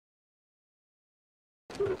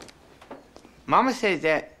Mama says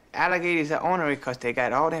that alligators are ornery because they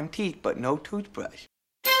got all them teeth but no toothbrush.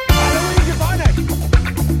 Where did you find that?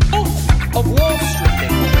 Wolf of Wall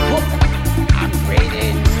Street. I'm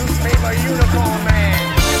created newspaper uniform man,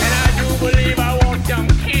 and I do believe I want some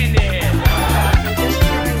candy.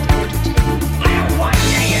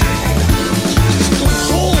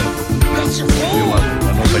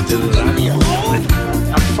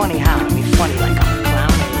 I'm funny how? I mean funny like I'm a clown.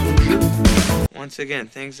 Once again,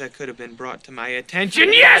 things that could have been brought to my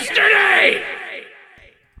attention yesterday!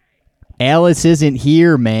 Alice isn't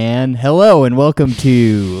here, man. Hello and welcome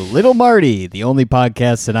to Little Marty, the only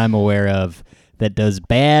podcast that I'm aware of that does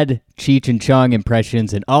bad Cheech and Chong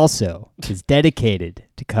impressions and also is dedicated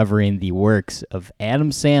to covering the works of Adam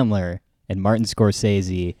Sandler and Martin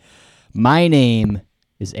Scorsese. My name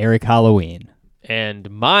is Eric Halloween. And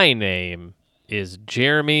my name is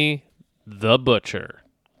Jeremy the Butcher.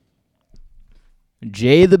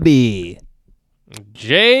 J the B.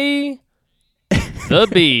 J the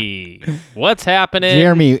B. What's happening?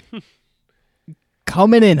 Jeremy,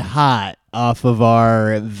 coming in hot off of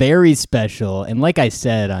our very special, and like I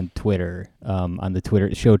said on Twitter, on the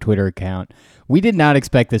Twitter account, we did not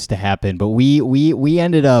expect this to happen, but we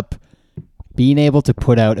ended up being able to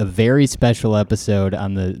put out a very special episode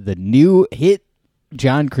on the new hit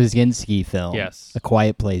John Krasinski film, Yes. A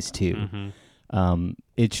Quiet Place 2.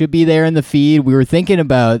 It should be there in the feed. We were thinking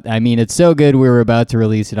about, I mean, it's so good we were about to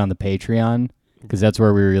release it on the Patreon because that's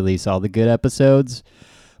where we release all the good episodes.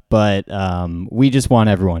 But we just want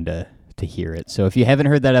everyone to hear it. So if you haven't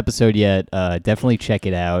heard that episode yet, definitely check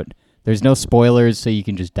it out. There's no spoilers, so you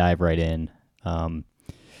can just dive right in.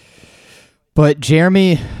 But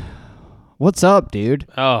Jeremy, what's up, dude?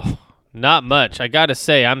 Oh, not much. I gotta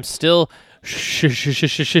say, I'm still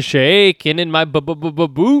shaking in my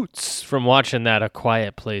boots from watching that A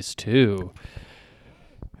Quiet Place 2.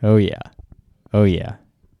 Oh yeah.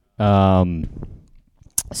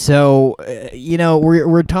 So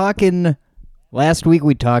we're talking. Last week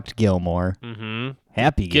we talked Gilmore. Mm-hmm.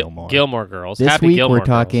 Happy Gilmore. Gilmore Girls. This Happy week Gilmore we're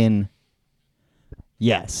talking.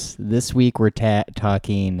 Yes, this week we're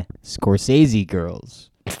talking Scorsese Girls.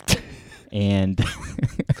 And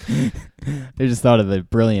I just thought of a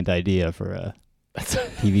brilliant idea for a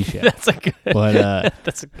TV show. That's a good. But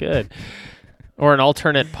that's a good. Or an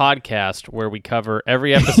alternate podcast where we cover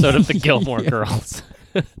every episode of the Gilmore Girls.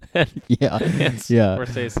 yeah.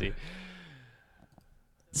 Scorsese.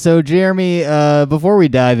 So, Jeremy, before we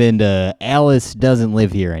dive into Alice doesn't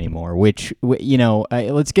live here anymore, which,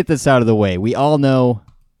 let's get this out of the way. We all know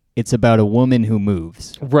it's about a woman who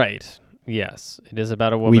moves. Right. Yes. It is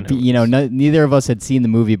about a woman who neither of us had seen the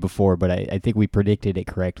movie before, but I think we predicted it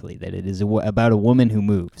correctly, that it is about a woman who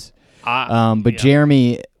moves. But,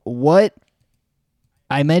 Jeremy, what...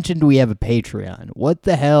 I mentioned we have a Patreon. What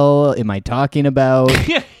the hell am I talking about?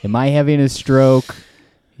 Am I having a stroke?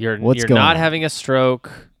 You're going not on? having a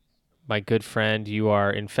stroke, my good friend. You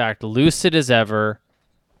are, in fact, lucid as ever.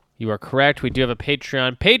 You are correct. We do have a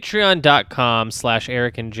Patreon.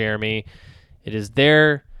 Patreon.com/Eric and Jeremy. It is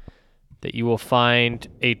there that you will find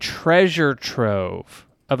a treasure trove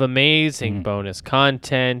of amazing bonus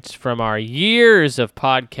content from our years of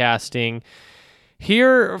podcasting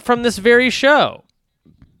here from this very show.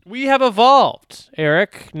 We have evolved,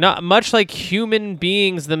 Eric, not much like human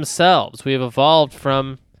beings themselves. We have evolved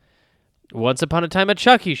from Once Upon a Time a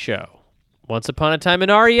Chucky show, Once Upon a Time an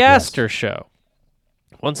Ari Aster show.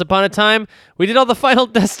 Once upon a time, we did all the Final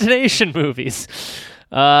Destination movies.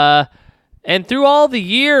 And through all the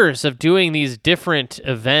years of doing these different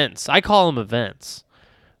events, I call them events,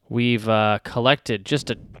 we've collected just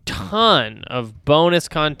a ton of bonus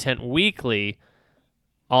content weekly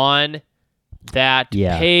on that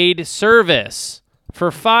paid service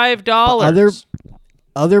for $5.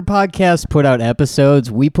 Other podcasts put out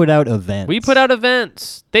episodes. We put out events. We put out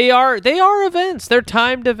events. They are events. They're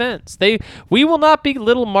timed events. We will not be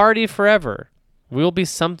Little Marty forever. We will be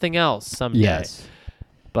something else someday. Yes.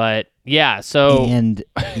 But yeah, so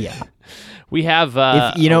we have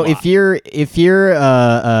if you're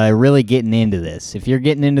really getting into this, if you're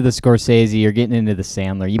getting into the Scorsese, you're getting into the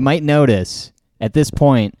Sandler, you might notice at this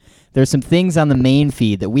point there's some things on the main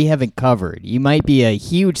feed that we haven't covered. You might be a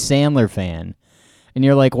huge Sandler fan, and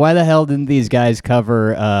you're like, why the hell didn't these guys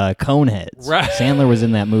cover Coneheads? Right. Sandler was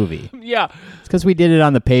in that movie. Yeah. It's because we did it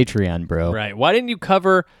on the Patreon, bro. Right. Why didn't you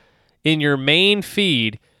cover in your main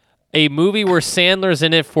feed a movie where Sandler's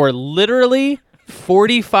in it for literally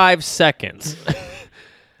 45 seconds?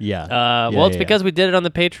 It's because we did it on the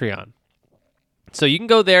Patreon. So you can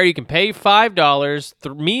go there. You can pay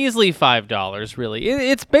 $5, measly $5, really.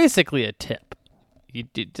 It's basically a tip. You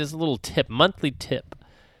just a little tip, monthly tip.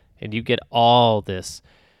 and you get all this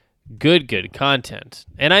good content.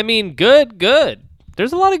 And I mean good.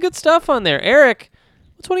 There's a lot of good stuff on there. Eric,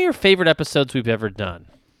 what's one of your favorite episodes we've ever done?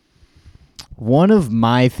 One of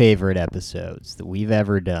my favorite episodes that we've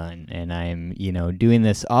ever done, and I'm, doing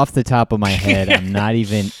this off the top of my head. I'm not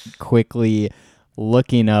even quickly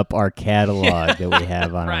looking up our catalog that we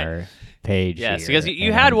have on Right. our page. Yes, here, because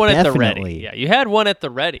you and had I'm one at the ready. definitely- Yeah, you had one at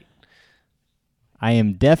the ready. I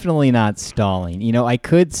am definitely not stalling. I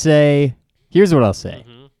could say, here's what I'll say.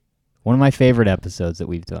 Mm-hmm. One of my favorite episodes that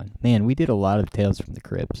we've done. Man, we did a lot of Tales from the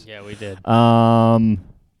Crypts. Yeah, we did.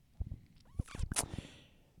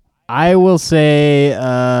 I will say,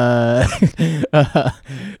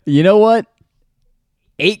 you know what?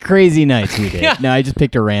 8 Crazy Nights we did. No, I just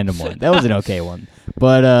picked a random one. That was an okay one.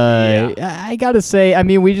 But I gotta say, I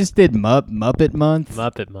mean, we just did Muppet Month.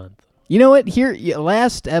 Muppet Month. You know what? Here,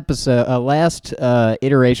 last episode, last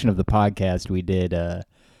iteration of the podcast, we did the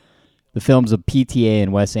films of PTA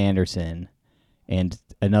and Wes Anderson, and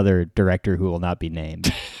another director who will not be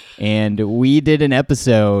named. And we did an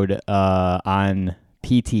episode on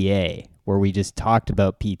PTA where we just talked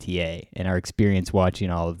about PTA and our experience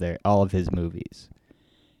watching all of his movies,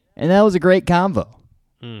 and that was a great convo.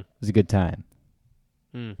 It was a good time.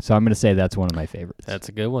 So I'm gonna say that's one of my favorites. That's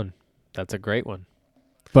a good one. That's a great one.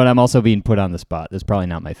 But I'm also being put on the spot. That's probably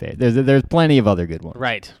not my favorite. There's plenty of other good ones.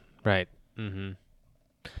 Right. Mm-hmm.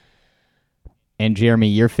 And Jeremy,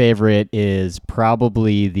 your favorite is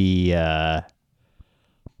probably the,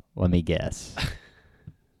 let me guess,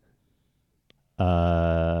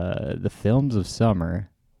 the Films of Summer.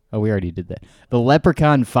 Oh, we already did that. The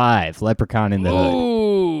Leprechaun 5, Leprechaun in the Hood.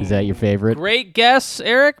 Ooh. Is that your favorite? Great guess,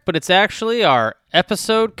 Eric, but it's actually our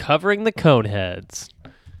episode covering the Coneheads.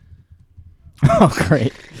 Oh,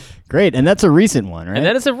 great. And that's a recent one, right? And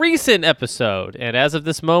that is a recent episode. And as of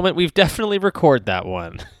this moment, we've definitely recorded that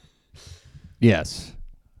one. Yes,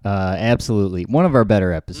 absolutely. One of our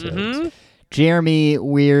better episodes. Mm-hmm. Jeremy,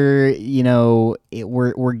 we're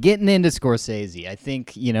getting into Scorsese. I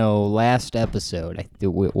think, last episode,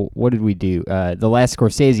 what did we do? The last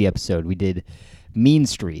Scorsese episode, we did Mean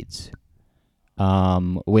Streets,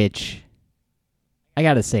 which I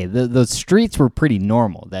got to say, those streets were pretty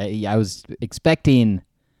normal. I was expecting,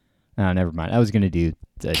 oh, never mind. I was going to do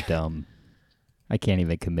a dumb, I can't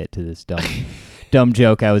even commit to this dumb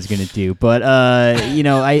joke I was going to do. But,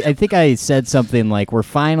 I think I said something like, we're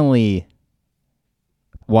finally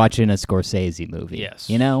watching a Scorsese movie. Yes.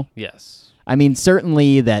 Yes. I mean,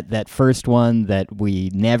 certainly that first one that we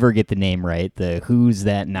never get the name right, the Who's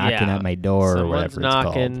That Knocking at My Door or whatever Someone's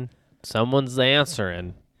knocking, it's called. Someone's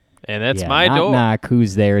answering, and that's Yeah, my knock, door. Knock,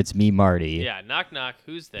 who's there? It's me, Marty. Yeah, knock, knock.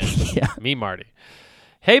 Who's there? Yeah. Me, Marty.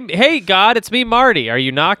 Hey, God, it's me, Marty. Are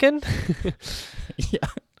you knocking?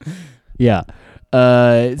 Yeah.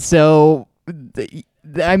 I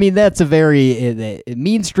mean, that's a very...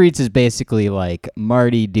 Mean Streets is basically like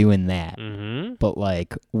Marty doing that. Mm-hmm. But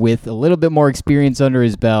like with a little bit more experience under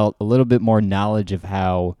his belt, a little bit more knowledge of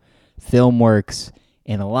how film works,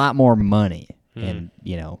 and a lot more money. And,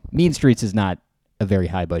 Mean Streets is not a very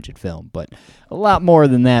high-budget film, but a lot more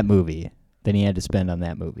than that movie, than he had to spend on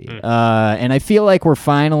that movie. And I feel like we're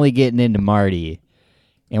finally getting into Marty,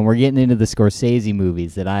 and we're getting into the Scorsese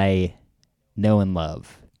movies that I know and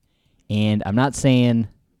love. And I'm not saying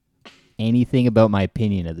anything about my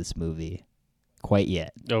opinion of this movie quite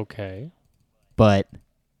yet. Okay. But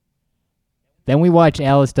then we watch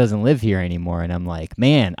Alice Doesn't Live Here Anymore, and I'm like,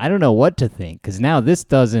 man, I don't know what to think, because now this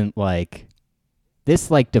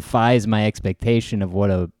defies my expectation of what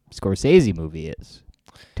a Scorsese movie is,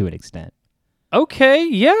 to an extent. Okay,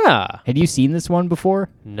 yeah. Had you seen this one before?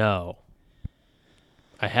 No.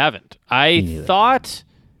 I haven't. Me I neither. thought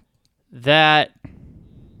that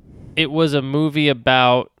it was a movie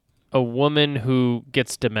about a woman who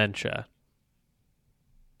gets dementia.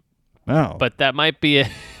 Oh. But that might be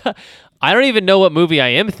I don't even know what movie I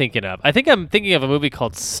am thinking of. I think I'm thinking of a movie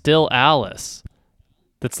called Still Alice.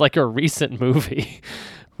 That's like a recent movie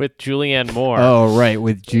with Julianne Moore. Oh, right,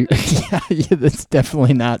 with yeah, that's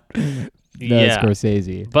definitely not Yeah.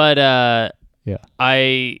 Scorsese. But Yeah.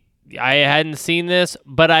 I hadn't seen this,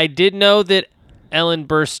 but I did know that Ellen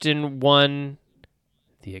Burstyn won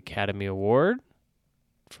the Academy Award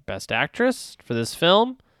for Best Actress for this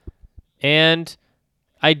film. And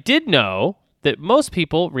I did know that most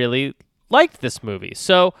people really liked this movie.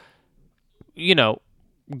 So,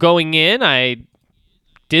 going in, I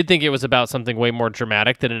did think it was about something way more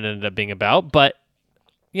dramatic than it ended up being about. But,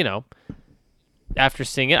 after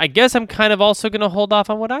seeing it, I guess I'm kind of also going to hold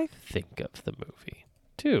off on what I think of the movie,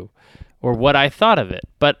 too. Or what I thought of it.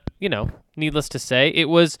 But, needless to say, it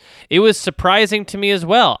was surprising to me as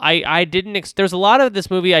well. I didn't. There's a lot of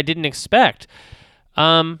this movie I didn't expect.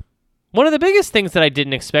 One of the biggest things that I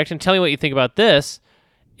didn't expect, and tell me what you think about this,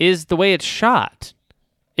 is the way it's shot.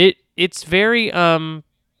 It's very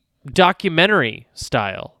documentary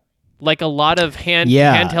style, like a lot of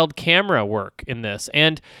handheld camera work in this.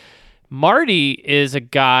 And Marty is a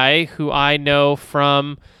guy who I know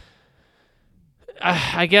from,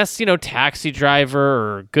 I guess, Taxi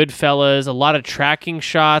Driver or Goodfellas, a lot of tracking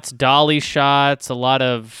shots, dolly shots, a lot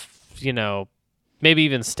of, maybe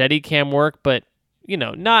even Steadicam work, but,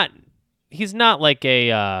 he's not like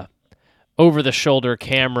a over-the-shoulder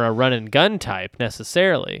camera run-and-gun type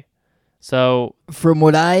necessarily. So, from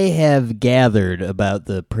what I have gathered about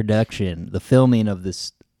the production, the filming of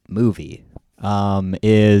this movie,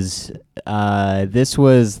 is this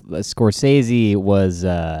was Scorsese was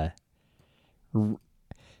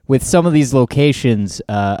with some of these locations,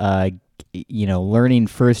 learning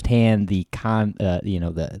firsthand the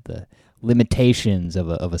the limitations of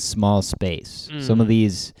a small space. Some of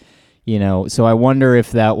these, so I wonder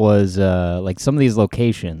if that was like some of these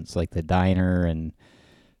locations, like the diner and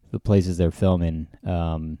the places they're filming,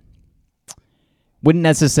 wouldn't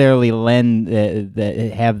necessarily lend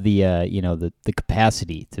have the the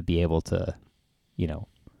capacity to be able to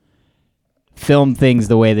film things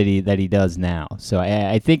the way that he does now. So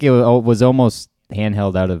I think it was almost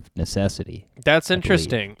handheld out of necessity. That's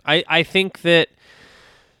interesting. I think that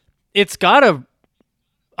it's got a.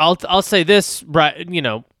 I'll say this, right?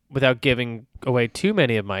 Without giving away too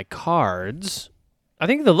many of my cards, I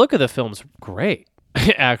think the look of the film's great.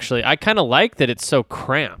 Actually, I kind of like that it's so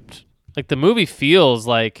cramped. Like the movie feels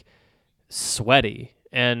like sweaty,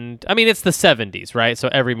 and I mean it's the 70s, right? So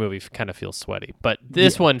every movie kind of feels sweaty, but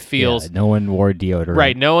this one feels. Yeah, no one wore deodorant.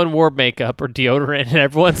 Right, no one wore makeup or deodorant, and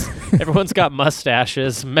everyone's got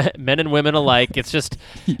mustaches, men and women alike. It's just,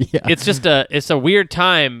 it's a weird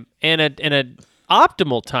time and a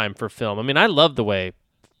optimal time for film. I mean, I love the way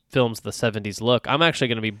films of the 70s look. I'm actually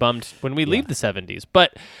going to be bummed when we leave the 70s,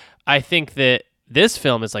 but I think that this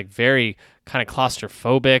film is like very kind of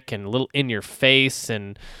claustrophobic and a little in your face,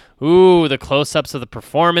 and the close-ups of the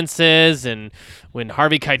performances, and when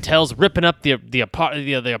Harvey Keitel's ripping up the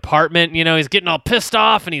apartment, he's getting all pissed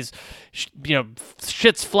off, and he's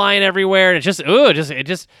shit's flying everywhere, and it just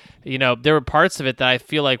there were parts of it that I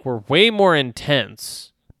feel like were way more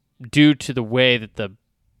intense due to the way that the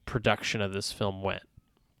production of this film went.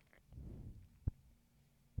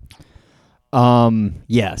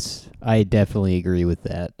 Yes, I definitely agree with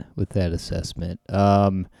that assessment.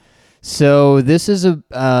 So this is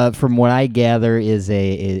from what I gather is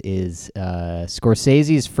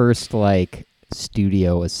Scorsese's first like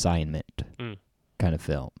studio assignment kind of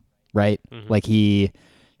film, right? Mm-hmm. Like he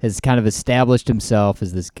has kind of established himself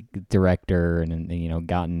as this director and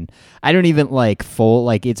gotten, I don't even like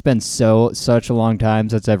it's been such a long time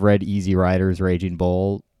since I've read Easy Riders, Raging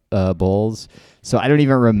Bulls. So I don't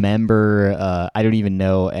even remember. I don't even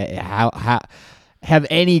know how have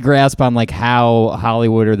any grasp on like how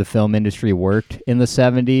Hollywood or the film industry worked in the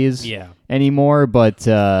 70s anymore. But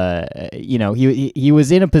he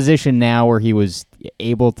was in a position now where he was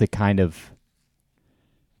able to kind of,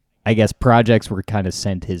 I guess, projects were kind of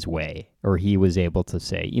sent his way, or he was able to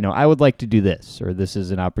say, I would like to do this, or this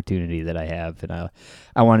is an opportunity that I have, and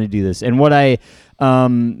I want to do this. And what I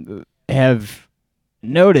have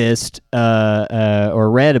noticed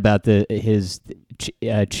or read about his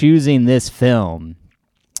choosing this film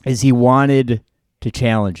is he wanted to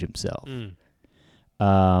challenge himself,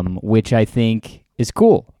 which I think is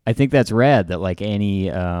cool. I think that's rad that like any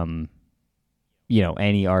any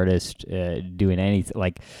artist doing anything,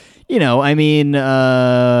 like I mean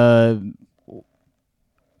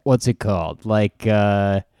what's it called, like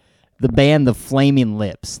the band The Flaming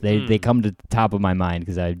Lips, they come to the top of my mind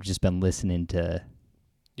because I've just been listening to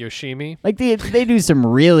Yoshimi. Like they do some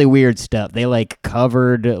really weird stuff. They like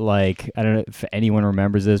covered, like, I don't know if anyone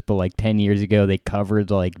remembers this, but like 10 years ago they covered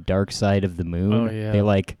like Dark Side of the Moon. Oh yeah. They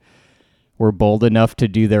like were bold enough to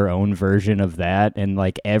do their own version of that, and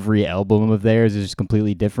like every album of theirs is just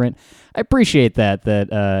completely different. I appreciate that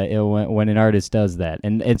when an artist does that,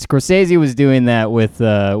 and Scorsese was doing that with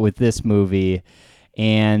this movie,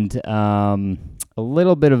 and a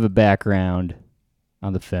little bit of a background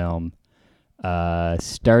on the film.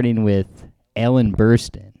 Starting with Ellen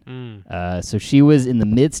Burstyn. So she was in the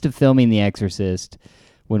midst of filming The Exorcist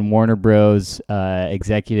when Warner Bros.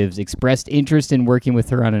 Executives expressed interest in working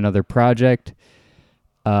with her on another project.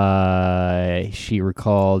 She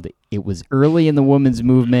recalled, "It was early in the women's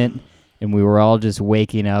movement, and we were all just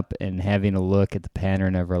waking up and having a look at the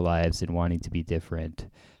pattern of our lives and wanting to be different.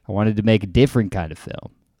 I wanted to make a different kind of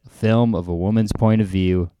film. A film of a woman's point of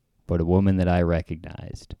view, but a woman that I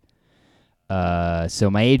recognized. So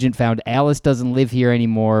my agent found Alice Doesn't Live Here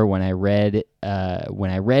Anymore. When I read it,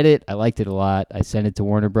 I liked it a lot. I sent it to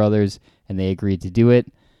Warner Brothers, and they agreed to do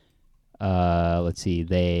it. Let's see.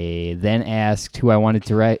 They then asked who I wanted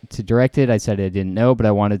to direct it. I said I didn't know, but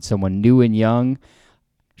I wanted someone new and young.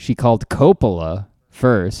 She called Coppola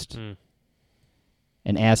first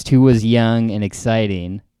and asked who was young and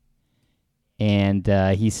exciting. And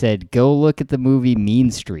he said, go look at the movie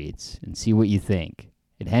Mean Streets and see what you think.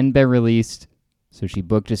 It hadn't been released, so she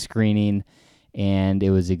booked a screening, and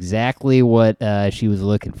it was exactly what she was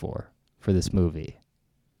looking for this movie.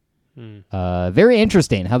 Very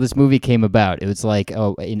interesting how this movie came about. It was like,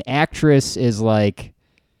 an actress is like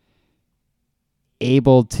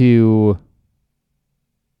able to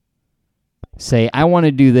say, I want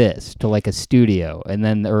to do this to like a studio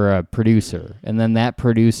or a producer. And then that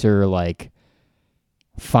producer like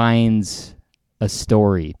finds a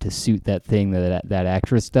story to suit that thing that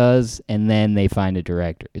actress does. And then they find a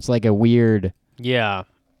director. It's like a weird, path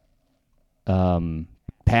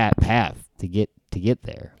to get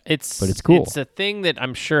there. But it's cool. It's a thing that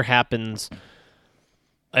I'm sure happens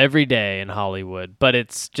every day in Hollywood, but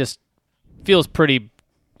it's just feels pretty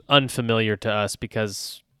unfamiliar to us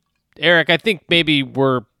because, Eric, I think maybe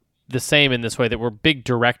we're the same in this way, that we're big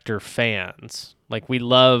director fans. Like, we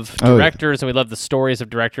love directors and we love the stories of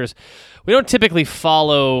directors. We don't typically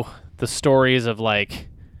follow the stories of, like,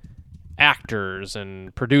 actors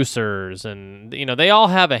and producers, and, you know, they all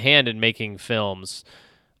have a hand in making films.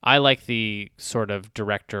 I like the sort of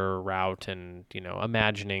director route and, you know,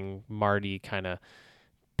 imagining Marty kind of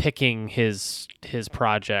picking his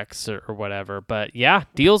projects or whatever. But yeah,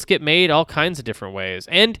 deals get made all kinds of different ways.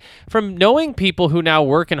 And from knowing people who now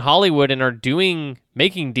work in Hollywood and are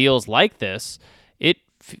making deals like this, it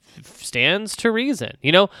stands to reason.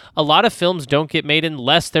 You know, a lot of films don't get made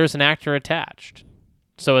unless there's an actor attached.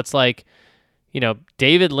 So it's like, you know,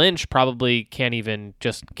 David Lynch probably can't even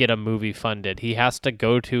just get a movie funded. He has to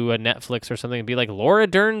go to a Netflix or something and be like, Laura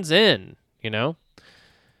Dern's in, you know?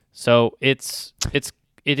 So it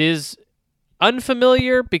is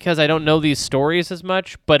unfamiliar because I don't know these stories as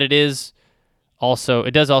much, but it does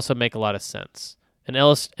also make a lot of sense. And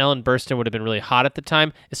Ellen Burstyn would have been really hot at the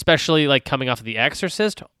time, especially like coming off of The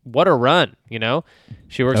Exorcist. What a run, you know?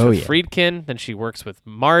 She works with Friedkin, then she works with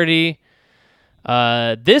Marty.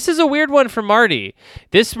 This is a weird one for Marty.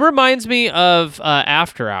 This reminds me of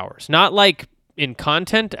After Hours, not like in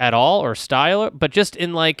content at all or style, but just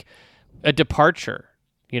in like a departure,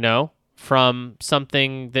 you know, from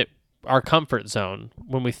something that our comfort zone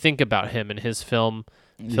when we think about him and his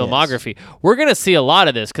filmography. We're going to see a lot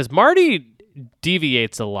of this because Marty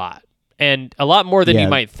deviates a lot, and a lot more than you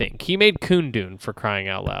might think. He made Kundun, for crying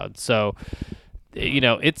out loud. So, you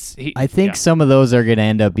know, I think some of those are going to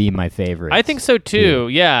end up being my favorites. I think so too.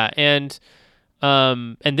 Yeah. And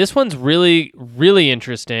this one's really, really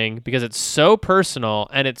interesting because it's so personal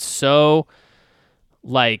and it's so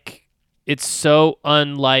unlike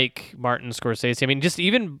Martin Scorsese. I mean, just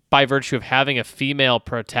even by virtue of having a female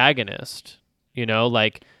protagonist, you know,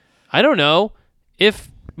 like, I don't know if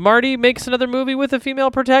Marty makes another movie with a female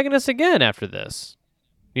protagonist again after this,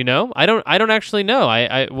 you know, I don't actually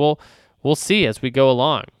know. We'll see as we go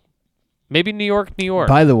along. Maybe New York.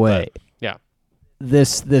 By the way, yeah,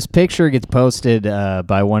 this picture gets posted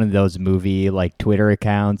by one of those movie like Twitter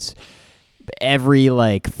accounts every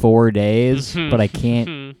like 4 days, but I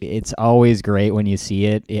can't. It's always great when you see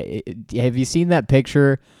it. Have you seen that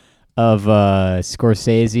picture of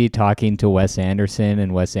Scorsese talking to Wes Anderson,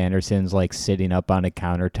 and Wes Anderson's like sitting up on a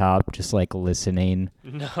countertop, just like listening,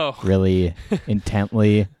 really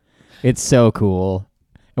intently? It's so cool.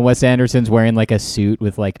 And Wes Anderson's wearing like a suit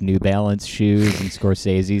with like New Balance shoes, and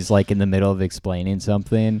Scorsese's like in the middle of explaining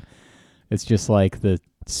something. It's just like the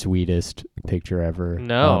sweetest picture ever.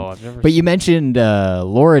 No, I've never. But you mentioned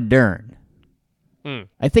Laura Dern.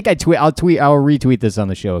 I think I'll retweet this on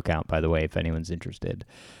the show account, by the way, if anyone's interested.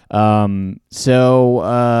 So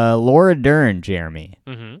Laura Dern, Jeremy.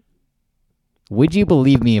 Mm-hmm. Would you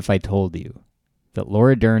believe me if I told you that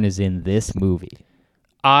Laura Dern is in this movie?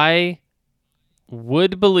 I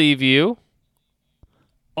would believe you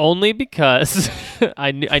only because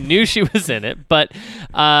I knew she was in it, but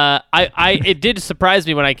it did surprise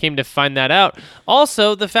me when I came to find that out.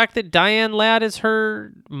 Also, the fact that Diane Ladd is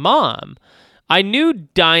her mom. I knew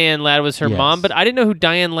Diane Ladd was her mom, but I didn't know who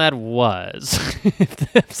Diane Ladd was.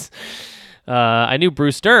 I knew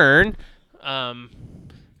Bruce Dern,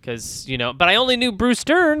 because, you know, but I only knew Bruce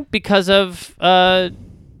Dern because of,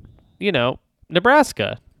 you know,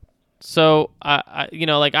 Nebraska. So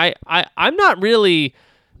I'm not really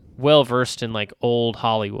well versed in like old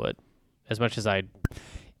Hollywood as much as I'd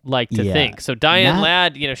like to Yeah. think. So Diane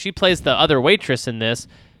Not- Ladd, she plays the other waitress in this,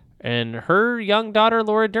 and her young daughter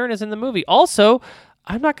Laura Dern is in the movie. Also,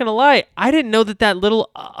 I'm not gonna lie, I didn't know that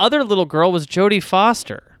other little girl was Jodie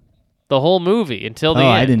Foster the whole movie until the end.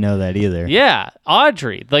 I didn't know that either. Yeah,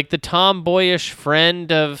 Audrey, like the tomboyish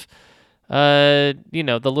friend of, the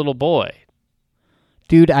little boy.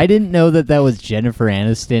 Dude, I didn't know that was Jennifer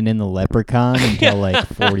Aniston in The Leprechaun until like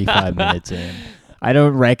 45 minutes in. I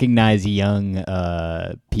don't recognize young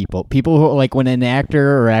people. People who, like, when an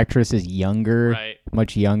actor or actress is younger, Right.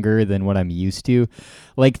 much younger than what I'm used to.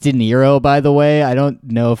 Like De Niro, by the way. I don't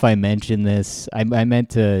know if I mentioned this. I meant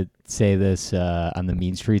to say this on the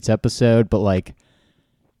Mean Streets episode, but like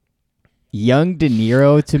young De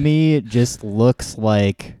Niro to me just looks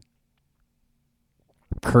like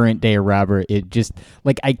current day Robert. It just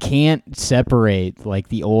like I can't separate like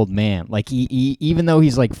the old man. Like he even though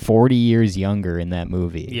he's like 40 years younger in that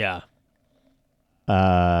movie. Yeah.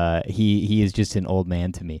 He is just an old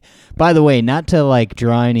man to me. By the way, not to like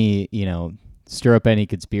draw any, stir up any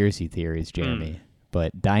conspiracy theories, Jeremy,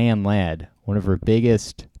 but Diane Ladd, one of her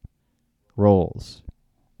biggest roles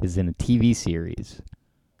is in a TV series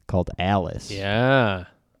called Alice. Yeah.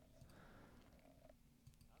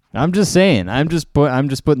 I'm just saying. I'm just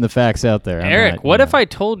putting the facts out there. Eric, what if I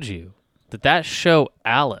told you that show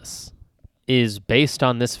Alice is based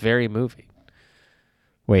on this very movie?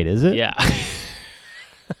 Wait, is it? Yeah.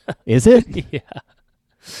 Is it? Yeah.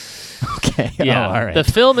 Okay. Yeah. Oh, all right. The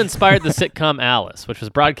film inspired the sitcom Alice, which was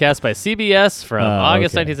broadcast by CBS from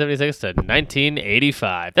August okay. 1976 to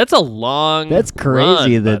 1985. That's a long That's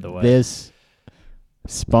crazy run, by that the way. this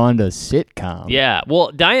spawned a sitcom. Yeah.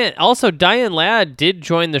 Well, Diane Ladd did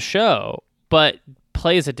join the show, but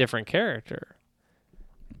plays a different character.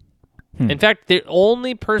 In fact, the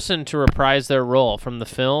only person to reprise their role from the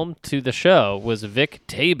film to the show was Vic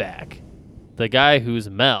Tayback, the guy who's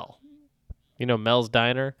Mel. You know Mel's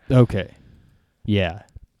Diner? Okay. Yeah.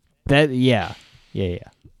 Yeah.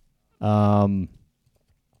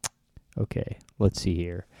 Okay. Let's see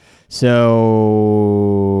here.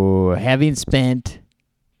 So, having spent...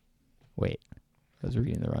 Wait. I was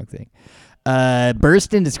reading the wrong thing.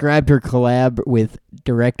 Burstyn described her collab with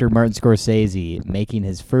director Martin Scorsese, making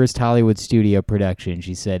his first Hollywood studio production.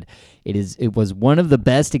 She said, It was one of the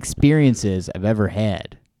best experiences I've ever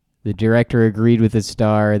had. The director agreed with the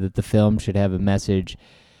star that the film should have a message.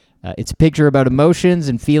 It's a picture about emotions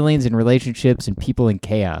and feelings and relationships and people in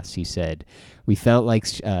chaos, he said. We felt like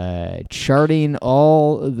charting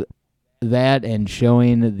all that and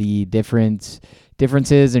showing the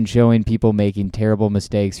differences and showing people making terrible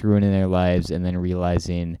mistakes, ruining their lives, and then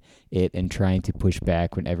realizing it and trying to push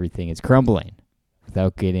back when everything is crumbling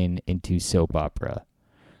without getting into soap opera.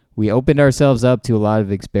 We opened ourselves up to a lot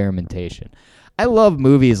of experimentation. I love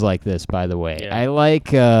movies like this, by the way. Yeah. I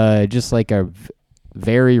like just like a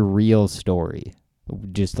very real story,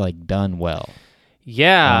 just like done well.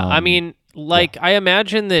 Yeah. I mean, I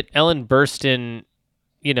imagine that Ellen Burstyn,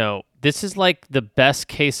 this is like the best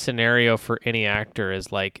case scenario for any actor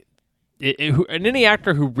is like, and any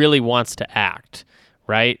actor who really wants to act,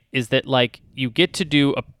 right? Is that like you get to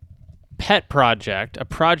do a pet project, a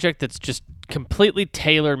project that's just completely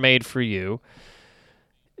tailor-made for you.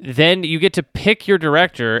 Then you get to pick your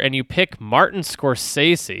director, and you pick Martin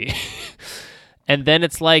Scorsese. And then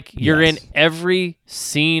it's like you're in every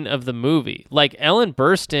scene of the movie. Like Ellen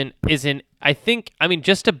Burstyn is in,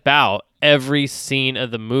 just about every scene of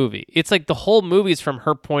the movie. It's like the whole movie is from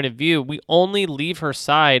her point of view. We only leave her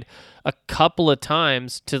side a couple of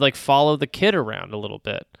times to like follow the kid around a little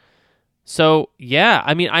bit. So yeah,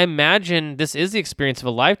 I imagine this is the experience of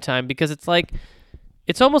a lifetime because it's like,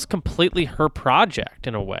 it's almost completely her project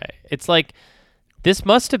in a way. It's like, this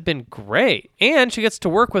must have been great. And she gets to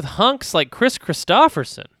work with hunks like Chris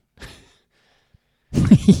Christopherson.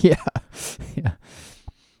 Yeah.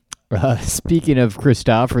 Speaking of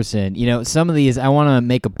Christopherson, some of these, I want to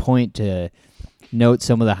make a point to note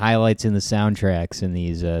some of the highlights in the soundtracks in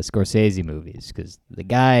these Scorsese movies, because the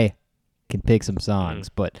guy can pick some songs.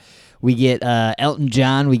 But we get Elton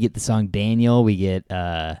John, we get the song Daniel, we get,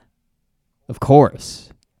 of course,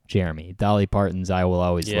 Jeremy, Dolly Parton's I Will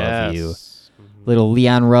Always Love You. Little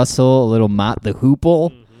Leon Russell, a little Mott the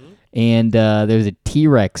Hoople, and there's a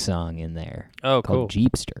T-Rex song in there Oh, cool. called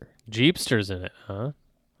Jeepster. Jeepster's in it, huh?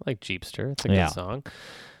 I like Jeepster. It's a Yeah. good song.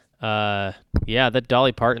 That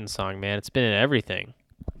Dolly Parton song, man, it's been in everything.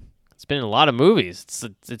 It's been in a lot of movies.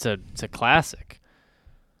 It's a classic.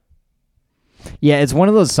 Yeah, it's one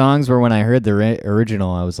of those songs where when I heard the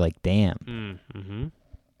original, I was like, damn. Mm-hmm.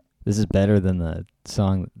 This is better than the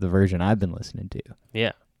version I've been listening to.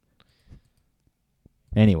 Yeah.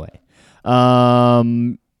 Anyway,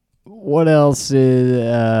 what else? Did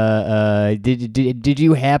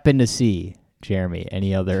you happen to see, Jeremy,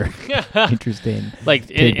 any other interesting Like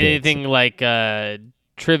tidbits anything like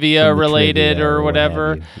trivia from the related trivia or what have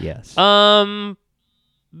whatever? you? Yes.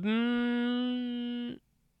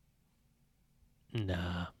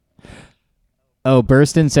 Nah. Oh,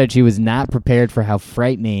 Burstyn said she was not prepared for how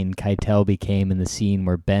frightening Keitel became in the scene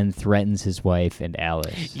where Ben threatens his wife and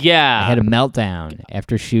Alice. Yeah. I had a meltdown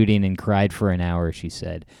after shooting and cried for an hour, she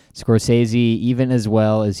said. Scorsese, even as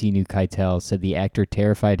well as he knew Keitel, said the actor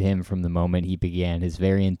terrified him from the moment he began his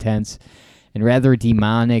very intense and rather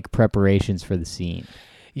demonic preparations for the scene.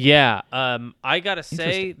 Yeah, I gotta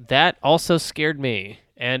say that also scared me,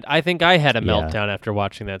 and I think I had a Yeah. meltdown after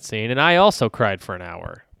watching that scene, and I also cried for an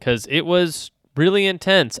hour because it was really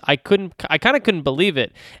intense. I kind of couldn't believe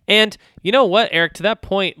it. And you know what, Eric? To that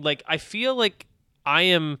point, like I feel like I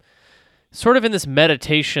am sort of in this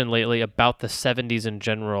meditation lately about the 70s in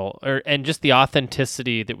general, and just the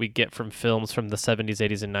authenticity that we get from films from the 70s,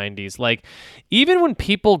 80s, and 90s. Like, even when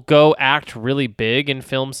people go act really big in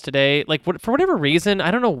films today, like for whatever reason,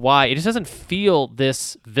 I don't know why, it just doesn't feel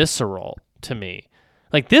this visceral to me.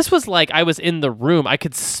 Like, this was like I was in the room. I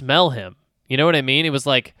could smell him. You know what I mean? It was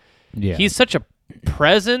like, Yeah. he's such a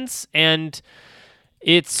presence, and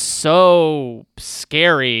it's so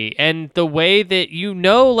scary. And the way that,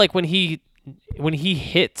 like when he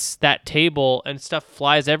hits that table and stuff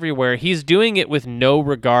flies everywhere, he's doing it with no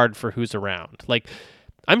regard for who's around. Like,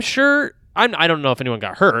 I'm sure, I don't know if anyone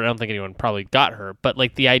got hurt. I don't think anyone probably got hurt, but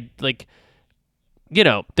like it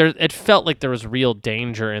felt like there was real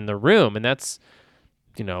danger in the room, and that's,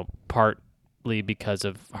 partly because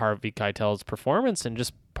of Harvey Keitel's performance, and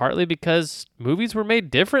just partly because movies were made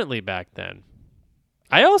differently back then.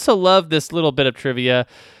 I also love this little bit of trivia.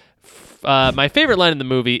 My favorite line in the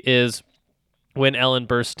movie is when Ellen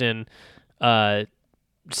Burstyn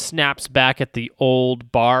snaps back at the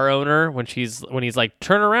old bar owner when he's like,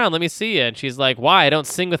 "Turn around, let me see you," and she's like, "Why? I don't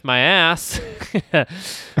sing with my ass."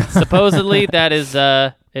 Supposedly, that is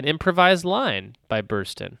an improvised line by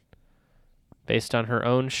Burstyn, based on her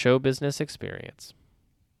own show business experience.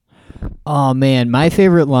 Oh, man, my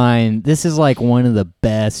favorite line, this is like one of the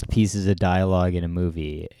best pieces of dialogue in a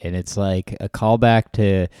movie, and it's like a callback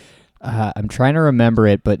to, I'm trying to remember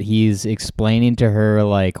it, but he's explaining to her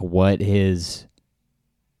like what his,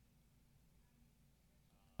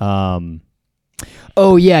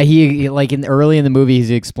 oh yeah, he like early in the movie,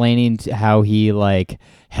 he's explaining how he like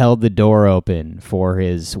held the door open for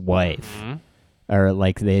his wife. Mm-hmm. Or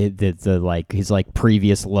like the like his like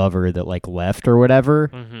previous lover that like left or whatever.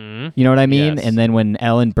 Mm-hmm. You know what I mean? Yes. And then when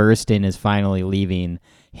Ellen Burstyn is finally leaving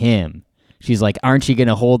him, she's like, "Aren't you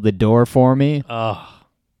gonna hold the door for me?" Oh,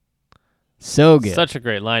 So good, such a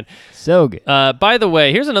great line. so good. By the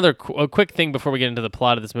way, here's another quick thing before we get into the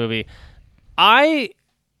plot of this movie. I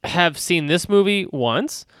have seen this movie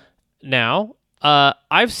once now.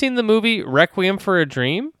 I've seen the movie Requiem for a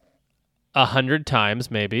Dream 100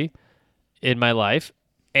 times maybe in my life,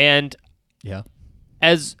 and Yeah.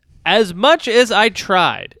 as much as I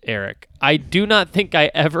tried, Eric, I do not think I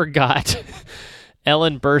ever got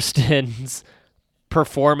Ellen Burstyn's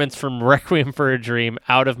performance from Requiem for a Dream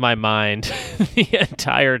out of my mind the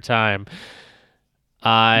entire time.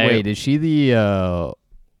 Wait, is she the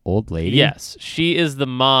old lady? Yes, she is the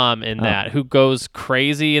mom in that, who goes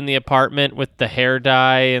crazy in the apartment with the hair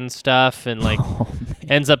dye and stuff, and like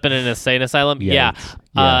ends up in an insane asylum. Yeah. Yikes.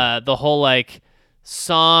 Yeah. The whole like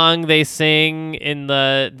song they sing in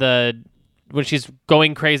the when she's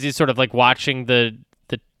going crazy, sort of like watching the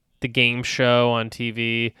game show on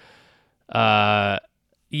TV. Yeah,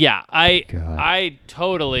 I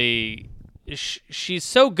totally. She's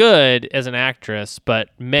so good as an actress, but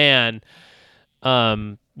man,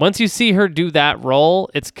 once you see her do that role,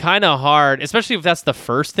 it's kind of hard, especially if that's the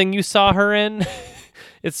first thing you saw her in.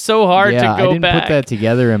 It's so hard to go I didn't back. put that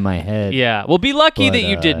together in my head. Yeah, well, be lucky But, that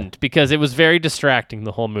you didn't, because it was very distracting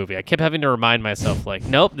the whole movie. I kept having to remind myself, like,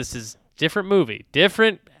 nope, this is different movie,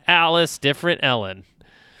 different Alice, different Ellen.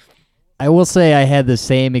 I will say I had the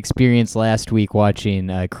same experience last week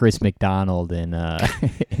watching Chris McDonald in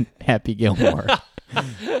Happy Gilmore.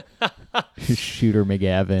 Shooter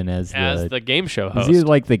McGavin as the game show is host. he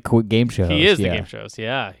like the game show host? He is the Yeah. game shows.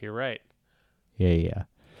 Yeah, you're right. Yeah.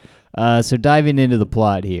 So diving into the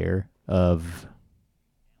plot here of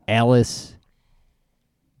Alice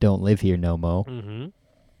don't live here no mo.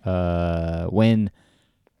 Mm-hmm. When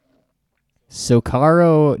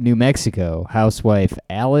Socorro, New Mexico housewife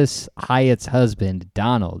Alice Hyatt's husband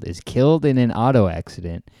Donald is killed in an auto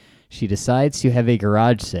accident, she decides to have a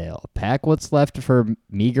garage sale, pack what's left of her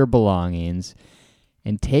meager belongings,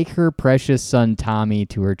 and take her precious son Tommy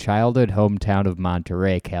to her childhood hometown of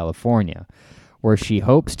Monterey, California, where she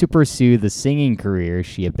hopes to pursue the singing career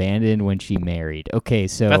she abandoned when she married. Okay,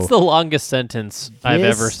 so That's the longest sentence I've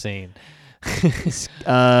This- ever seen.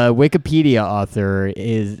 Wikipedia author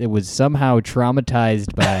was somehow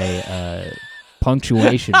traumatized by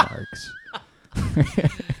punctuation marks.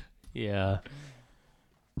 Yeah.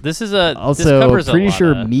 This is this Also, covers a pretty lot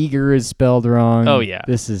sure of- meager is spelled wrong. Oh, yeah.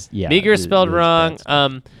 This is Meager is spelled wrong.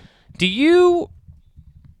 Do you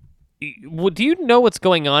know what's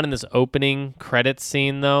going on in this opening credits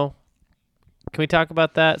scene though? Can we talk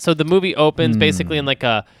about that? So the movie opens basically in like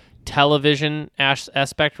a television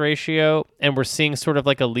aspect ratio, and we're seeing sort of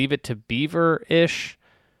like a Leave It to Beaver-ish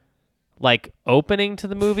like opening to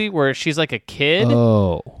the movie where she's like a kid.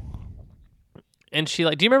 Oh, And she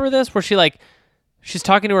like, do you remember this? Where she's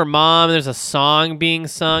talking to her mom and there's a song being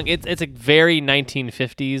sung. It's a very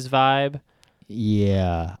 1950s vibe.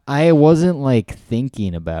 yeah. I wasn't like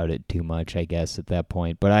thinking about it too much, I guess, at that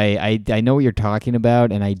point. But I know what you're talking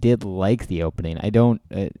about, and I did like the opening. I don't.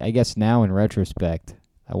 I guess now in retrospect,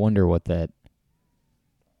 I wonder what that.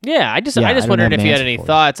 Yeah, I just I don't wondered have if an you had answer any for it.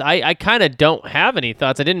 thoughts. I kind of don't have any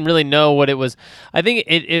thoughts. I didn't really know what it was. I think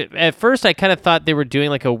it at first I kind of thought they were doing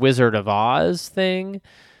like a Wizard of Oz thing.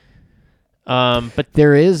 But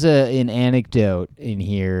There is an anecdote in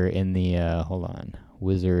here in the hold on,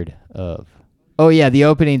 Wizard of. Oh yeah, the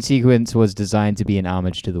opening sequence was designed to be an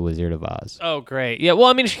homage to the Wizard of Oz. oh great, yeah. Well,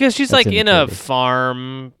 I mean, because she's That's like in a indicated.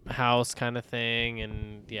 farmhouse kind of thing,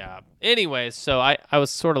 and yeah. Anyways, so I was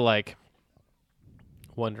sort of like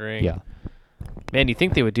wondering. Yeah. Man, you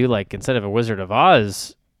think they would do like instead of a Wizard of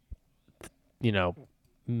Oz,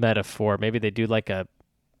 metaphor? Maybe they do like a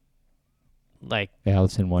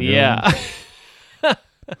Alice in Wonderland. yeah.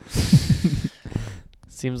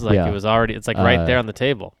 Seems like Yeah. it was already. It's like right there on the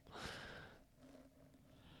table.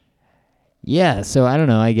 Yeah, so I don't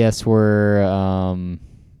know. I guess we're We're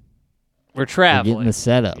we're traveling. getting the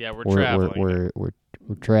setup. Yeah, we're we're traveling. We're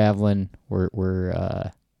traveling.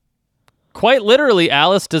 We're Quite literally,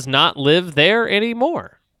 Alice does not live there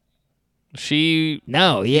anymore. She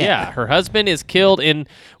no, yeah. her husband is killed in.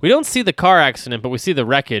 We don't see the car accident, but we see the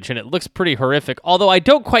wreckage, and it looks pretty horrific. Although I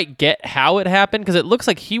don't quite get how it happened because it looks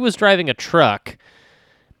like he was driving a truck,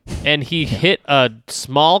 and he hit a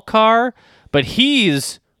small car, but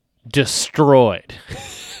he's destroyed.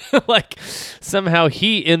 Like somehow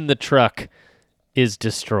he in the truck is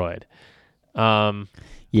destroyed.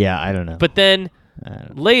 Yeah, I don't know. But then I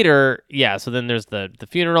don't later, yeah, so then there's the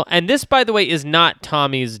funeral. And this, by the way, is not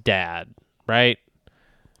Tommy's dad, right?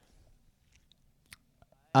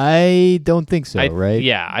 I don't think so, right?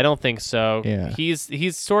 Yeah, I don't think so. Yeah.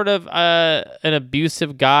 He's sort of an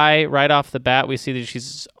abusive guy right off the bat. We see that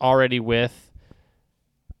she's already with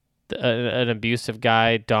an abusive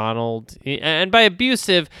guy, Donald. And by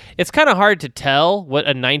abusive, it's kind of hard to tell what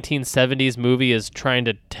a 1970s movie is trying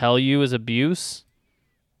to tell you is abuse.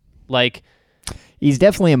 Like, He's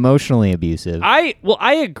definitely emotionally abusive. I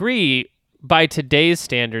agree by today's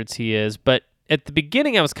standards he is, but at the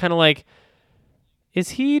beginning I was kind of like,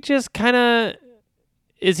 is he just being are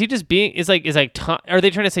they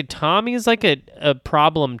trying to say Tommy is like a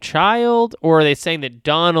problem child, or are they saying that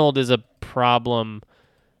Donald is a problem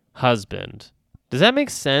husband? Does that make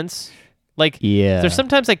sense? Like, Yeah. there's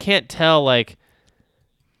sometimes I can't tell, like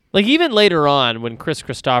even later on when Chris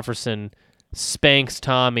Christopherson spanks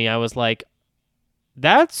Tommy, I was like,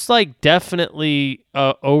 that's like definitely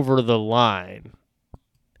over the line.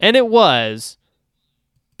 And it was,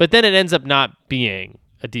 but then it ends up not being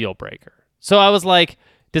a deal breaker. So I was like,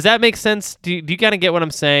 does that make sense? Do you kind of get what I'm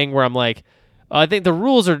saying? Where I'm like, I think the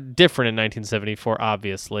rules are different in 1974,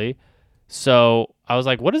 obviously. So I was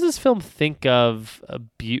like, what does this film think of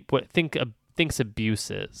thinks abuse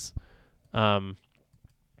is?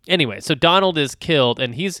 Anyway, so Donald is killed,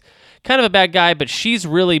 and he's kind of a bad guy, but she's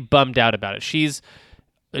really bummed out about it. She's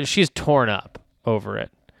torn up over it,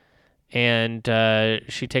 and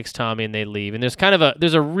she takes Tommy, and they leave. And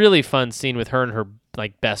there's a really fun scene with her and her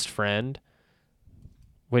like best friend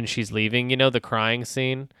when she's leaving. You know, the crying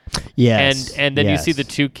scene. Yes. And then you see the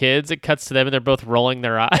two kids. It cuts to them, and they're both rolling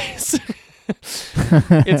their eyes.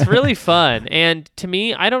 It's really fun. And to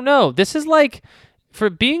me, I don't know. This is like, for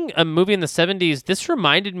being a movie in the 70s, this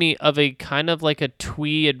reminded me of a kind of like a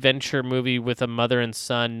twee adventure movie with a mother and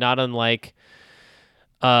son, not unlike,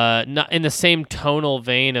 not in the same tonal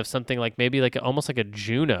vein of something like maybe like almost like a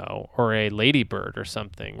Juno or a Lady Bird or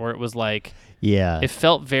something, where it was like, Yeah. it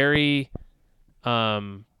felt very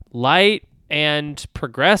light and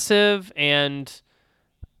progressive, and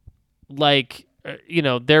like,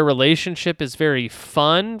 their relationship is very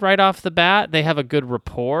fun right off the bat. They have a good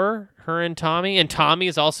rapport, her and Tommy. And Tommy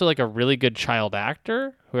is also like a really good child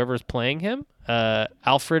actor, whoever's playing him.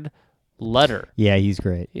 Alfred Lutter. Yeah, he's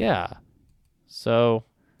great. Yeah. So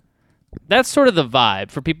that's sort of the vibe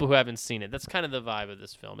for people who haven't seen it. That's kind of the vibe of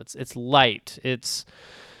this film. It's light.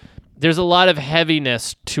 There's a lot of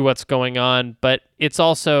heaviness to what's going on, but it's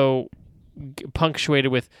also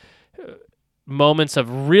punctuated with moments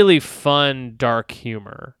of really fun, dark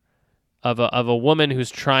humor of a woman who's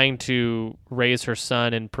trying to raise her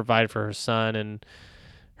son and provide for her son, and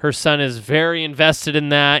her son is very invested in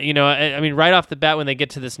that. I mean, right off the bat, when they get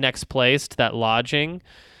to this next place, to that lodging,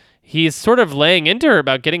 he's sort of laying into her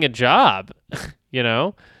about getting a job,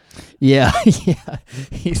 Yeah, yeah.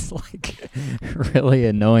 He's like really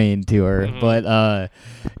annoying to her, but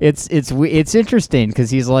it's interesting because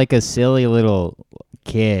he's like a silly little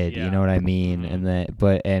kid, you know what I mean? And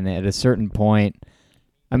at a certain point,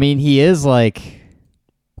 I mean, he is like,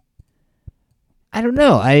 I don't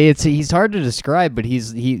know. He's hard to describe, but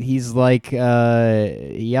he's like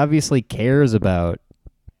he obviously cares about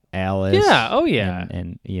Alice. Yeah. Oh yeah.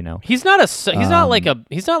 And he's not like a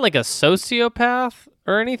sociopath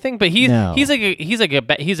or anything, but he's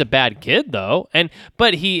a bad kid though,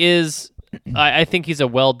 but he is. I think he's a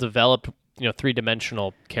well-developed,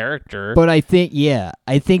 three-dimensional character. But I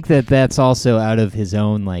think that's also out of his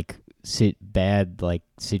own like bad like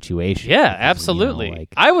situation. Yeah, absolutely.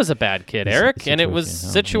 I was a bad kid, Eric, and it was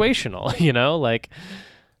situational.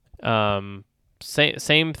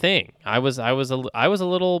 Same thing. I was a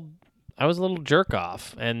little jerk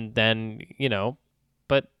off, and then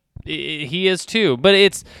but he is too. But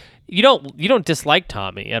it's you don't dislike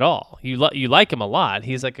Tommy at all. You like him a lot.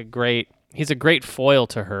 He's a great foil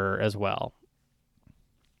to her as well.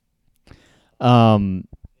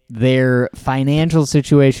 Their financial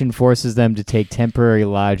situation forces them to take temporary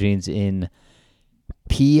lodgings in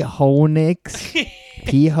Phonix.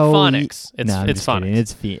 Phonix. It's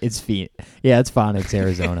Phonix. It's Phonix,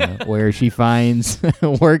 Arizona, where she finds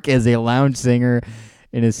work as a lounge singer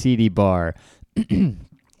in a seedy bar.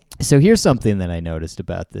 So here's something that I noticed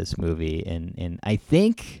about this movie, and I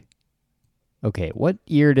think, okay, what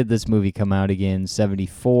year did this movie come out again?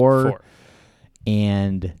 74.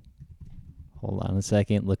 And hold on a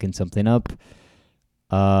second, looking something up.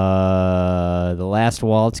 The Last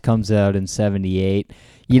Waltz comes out in 78.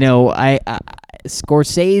 I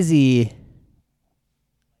Scorsese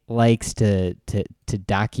likes to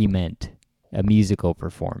document a musical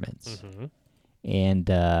performance. And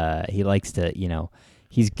he likes to,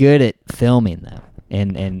 he's good at filming them.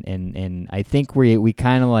 And I think we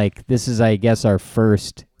kind of like, this is, I guess, our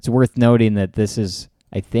first, it's worth noting that this is,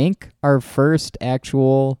 I think, our first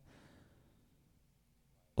actual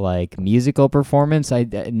like musical performance.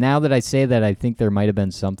 Now that I say that, I think there might have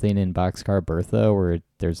been something in Boxcar Bertha where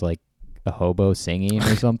there's like a hobo singing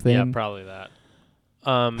or something. Yeah, probably that.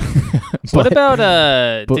 What about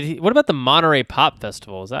what about the Monterey Pop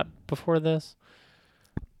Festival? Was that before this?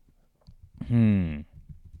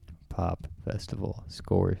 Pop Festival,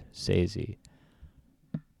 Scorsese.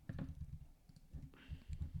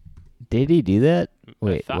 Did he do that?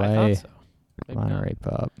 Wait, I why? thought so. Maybe Monterey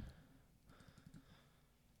not. Pop.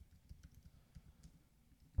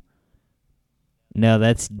 No,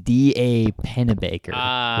 that's D.A. Pennebaker.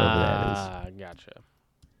 Whoever that is. Gotcha.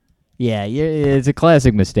 Yeah, it's a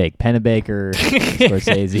classic mistake. Pennebaker,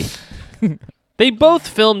 Scorsese. They both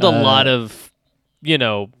filmed a lot of,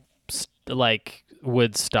 like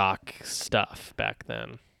Woodstock stuff back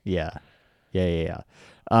then. Yeah.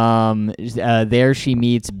 There she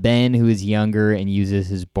meets Ben, who is younger and uses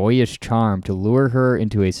his boyish charm to lure her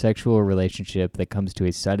into a sexual relationship that comes to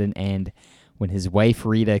a sudden end when his wife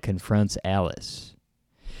Rita confronts Alice.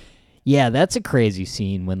 Yeah, that's a crazy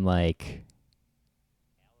scene when when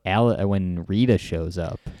Rita shows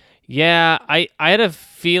up. Yeah, I had a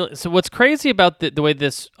feeling. So what's crazy about the way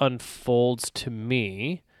this unfolds to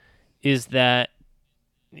me is that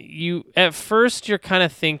at first you're kind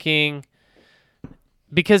of thinking,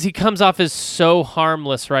 because he comes off as so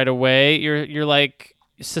harmless right away, you're like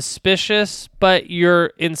suspicious, but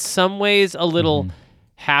you're in some ways a little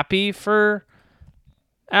happy for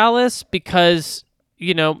Alice because,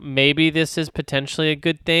 maybe this is potentially a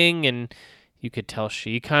good thing, and you could tell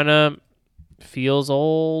she kind of feels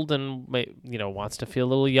old and, wants to feel a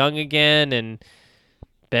little young again, and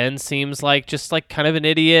Ben seems like just like kind of an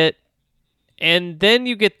idiot. And then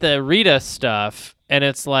you get the Rita stuff, and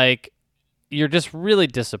it's like you're just really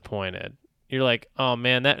disappointed. You're like, oh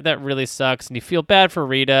man, that really sucks, and you feel bad for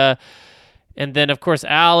Rita. And then of course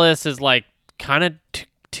Alice is like kind of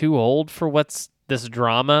too old for what's this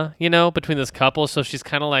drama, between this couple. So she's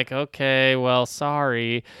kind of like, okay, well,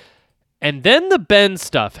 sorry. And then the Ben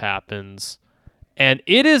stuff happens, and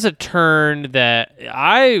it is a turn that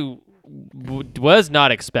I was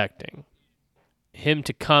not expecting him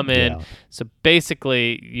to come in. Yeah. So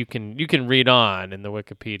basically, you can read on in the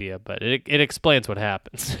Wikipedia, but it explains what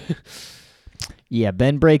happens. Yeah,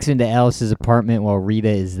 Ben breaks into Alice's apartment while Rita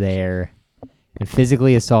is there and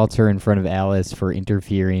physically assaults her in front of Alice for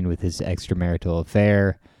interfering with his extramarital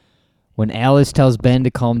affair. When Alice tells Ben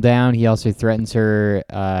to calm down, he also threatens her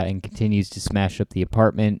and continues to smash up the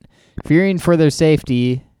apartment. Fearing for their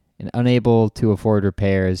safety and unable to afford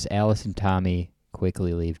repairs, Alice and Tommy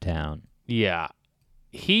quickly leave town. Yeah.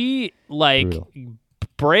 He, Brutal.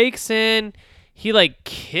 breaks in. He,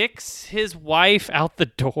 kicks his wife out the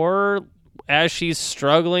door as she's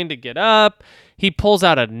struggling to get up. He pulls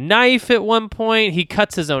out a knife at one point. He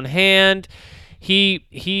cuts his own hand.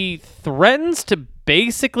 He threatens to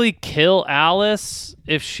basically kill Alice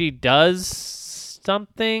if she does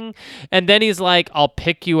something. And then he's like, I'll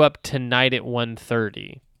pick you up tonight at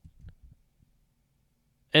 1:30.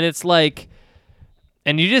 And it's like...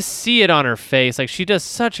 And you just see it on her face. Like, she does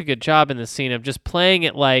such a good job in the scene of just playing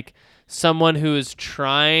it like someone who is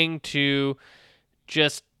trying to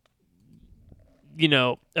just,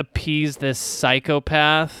 appease this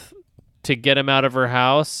psychopath to get him out of her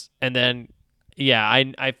house. And then, yeah,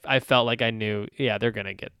 I felt like I knew, yeah, they're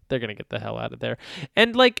gonna get the hell out of there.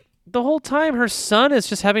 And the whole time, her son is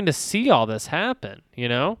just having to see all this happen.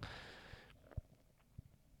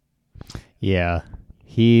 Yeah.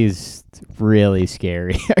 He's really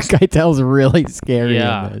scary. Keitel's really scary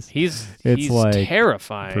in this. He's like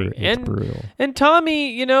terrifying. It's brutal. And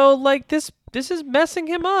Tommy, this is messing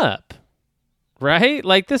him up, right?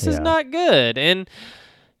 This is not good. And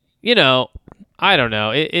I don't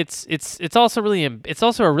know. It's also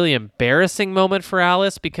a really embarrassing moment for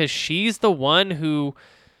Alice because she's the one who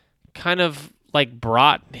kind of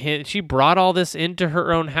she brought all this into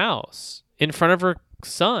her own house in front of her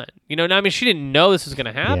son. She didn't know this was going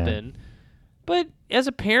to happen, but as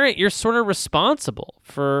a parent, you're sort of responsible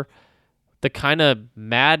for the kind of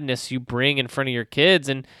madness you bring in front of your kids.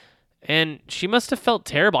 And she must have felt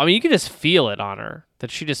terrible. I mean, you can just feel it on her that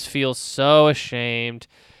she just feels so ashamed.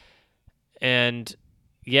 And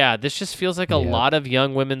yeah, this just feels like a lot of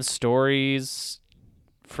young women's stories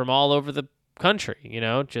from all over the country,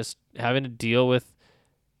 just having to deal with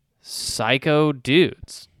psycho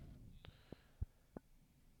dudes.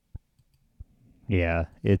 Yeah,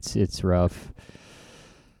 it's rough.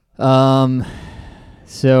 So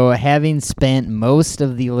having spent most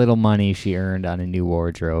of the little money she earned on a new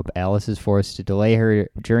wardrobe, Alice is forced to delay her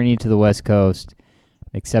journey to the West Coast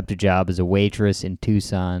and accept a job as a waitress in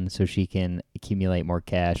Tucson so she can accumulate more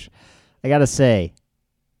cash. I gotta say,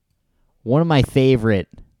 one of my favorite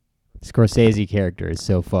Scorsese characters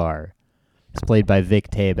so far is played by Vic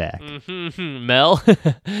Tayback. Mm-hmm. Mel?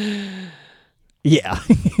 Yeah.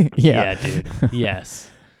 Yeah, dude. Yes.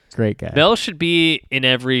 Great guy. Mel should be in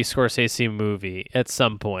every Scorsese movie at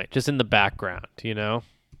some point, just in the background,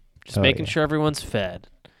 Just making sure everyone's fed.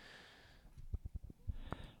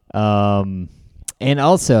 And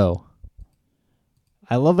also,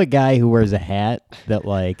 I love a guy who wears a hat that,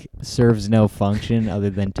 serves no function other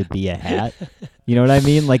than to be a hat. You know what I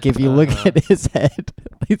mean? If you look at his head,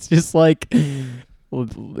 it's just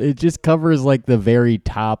it just covers the very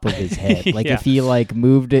top of his head. Yeah. If he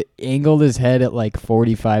moved it, angled his head at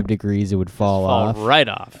 45 degrees, it would fall off. Right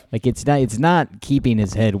off. It's not keeping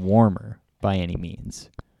his head warmer by any means.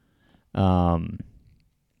 Anyway,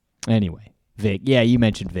 Vic. Yeah, you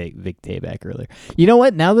mentioned Vic Tayback earlier. You know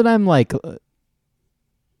what? Now that I'm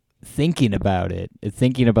thinking about it,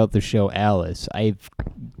 thinking about the show Alice, I've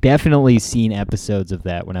definitely seen episodes of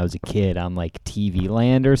that when I was a kid on TV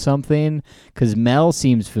Land or something, because Mel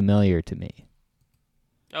seems familiar to me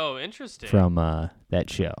Oh, interesting. from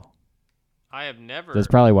that show. I have never. That's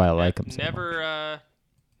probably why I like him so much.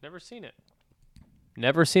 Never seen it.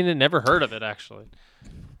 Never seen it. Never heard of it actually.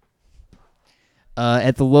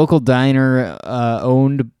 At the local diner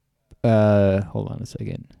owned... hold on a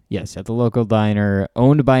second. Yes, at the local diner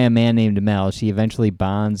owned by a man named Mel, she eventually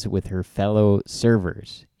bonds with her fellow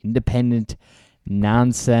servers. Independent,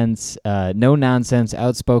 nonsense, no nonsense,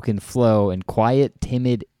 outspoken Flo, and quiet,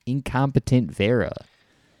 timid, incompetent Vera.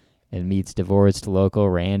 And meets divorced local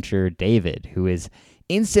rancher David, who is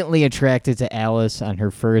instantly attracted to Alice on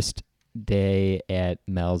her first day at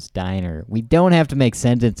Mel's diner. We don't have to make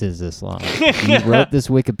sentences this long. You wrote this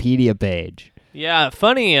Wikipedia page. Yeah,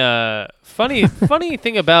 funny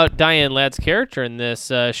thing about Diane Ladd's character in this,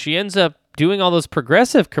 she ends up doing all those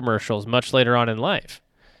Progressive commercials much later on in life.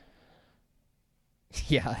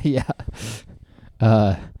 Yeah.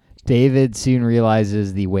 David soon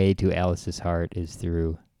realizes the way to Alice's heart is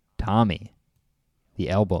through Tommy, the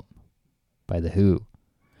album by The Who.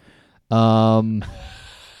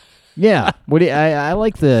 Yeah. I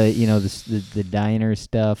like the the diner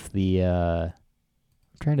stuff. I'm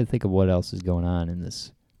trying to think of what else is going on in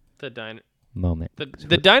this The diner. moment.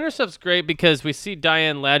 The diner stuff's great because we see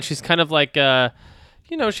Diane Ladd. She's kind of like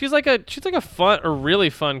she's like a really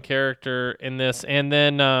fun character in this, and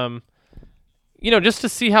then just to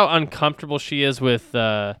see how uncomfortable she is with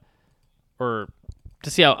or to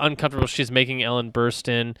see how uncomfortable she's making Ellen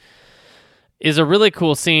Burstyn is a really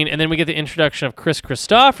cool scene. And then we get the introduction of Chris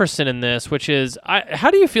Christopherson in this, which is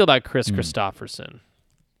how do you feel about Chris Christopherson?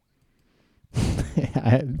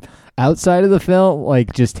 Outside of the film,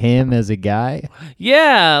 like just him as a guy,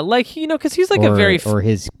 Yeah, like because he's like a very or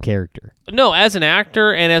his character. no, as an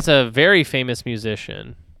actor and as a very famous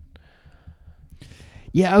musician.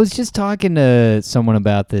 Yeah, I was just talking to someone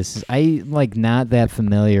about this. I not that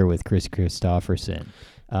familiar with Chris Christopherson.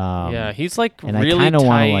 Yeah, he's like and really I kind of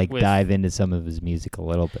want to with... dive into some of his music a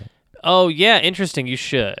little bit. Oh yeah, interesting. You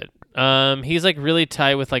should. He's like really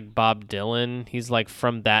tight with like Bob Dylan. He's like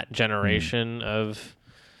from that generation of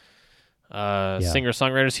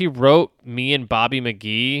singer-songwriters. He wrote Me and Bobby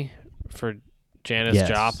McGee for Janis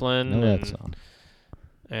Joplin. Know that song.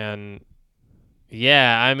 And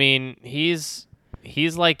yeah, I mean he's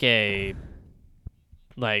like he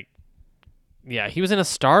was in A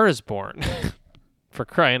Star Is Born. For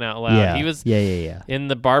crying out loud. Yeah. He was Yeah. in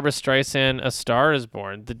the Barbra Streisand A Star Is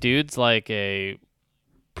Born. The dude's like a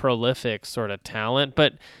prolific sort of talent,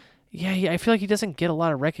 but I feel like he doesn't get a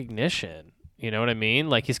lot of recognition. You know what I mean?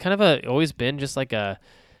 Like he's kind of always been just like a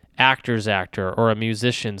actor's actor or a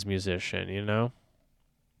musician's musician, you know?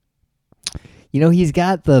 He's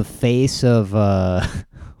got the face of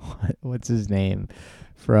what's his name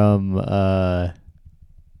from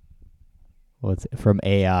from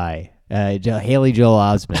AI. Haley Joel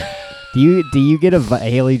Osment. Do you get a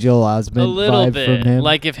Haley Joel Osment A little vibe bit. from him?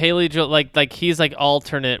 Like if Haley Joel like he's like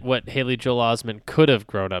alternate what Haley Joel Osment could have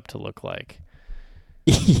grown up to look like.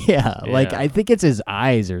 yeah, like Yeah. I think it's his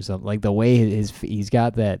eyes or something. Like the way he's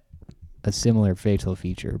got a similar facial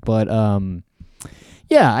feature. But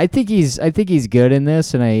yeah, I think he's good in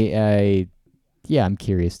this, and I'm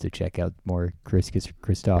curious to check out more Chris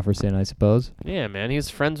Christopherson, I suppose. Yeah, man, he's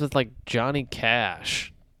friends with like Johnny Cash.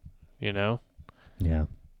 You know? Yeah.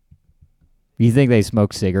 You think they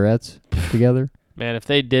smoked cigarettes together? Man, if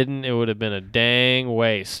they didn't, it would have been a dang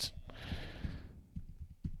waste.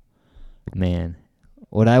 Man,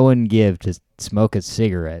 what I wouldn't give to smoke a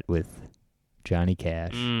cigarette with Johnny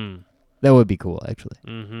Cash. That would be cool, actually.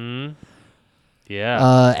 Mm-hmm.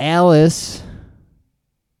 Yeah. Alice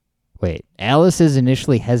is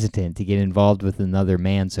initially hesitant to get involved with another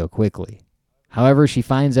man so quickly. However, she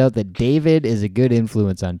finds out that David is a good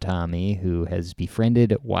influence on Tommy, who has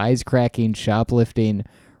befriended wisecracking, shoplifting,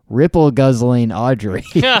 ripple-guzzling Audrey,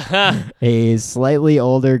 a slightly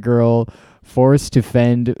older girl forced to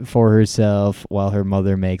fend for herself while her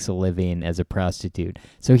mother makes a living as a prostitute.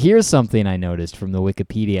 So here's something I noticed from the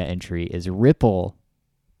Wikipedia entry is Ripple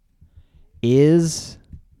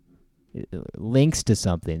links to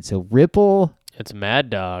something. So Ripple... It's Mad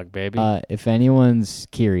Dog, baby. If anyone's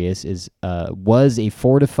curious, was a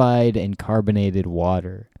fortified and carbonated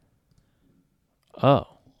water. Oh.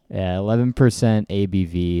 Yeah, 11%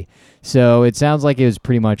 ABV. So it sounds like it was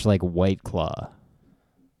pretty much like White Claw.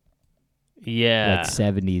 Yeah. Like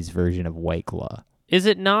 70s version of White Claw. Is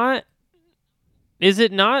it not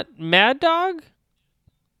Mad Dog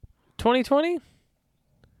 2020?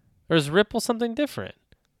 Or is Ripple something different?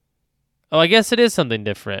 Oh, I guess it is something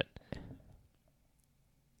different.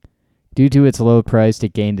 Due to its low price,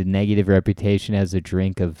 it gained a negative reputation as a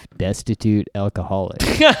drink of destitute alcoholics.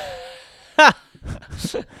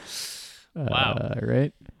 Wow.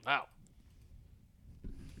 Right? Wow.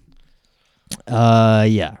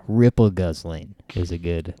 Yeah. Ripple guzzling is a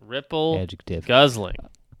good Ripple adjective. guzzling.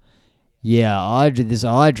 Yeah, this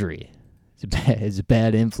Audrey is a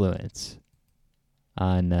bad influence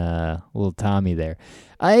on little Tommy there.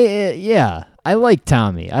 I like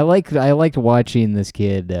Tommy. I liked watching this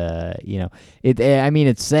kid.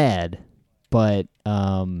 It's sad, but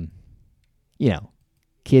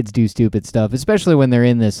kids do stupid stuff, especially when they're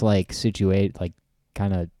in this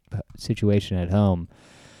kind of situation at home.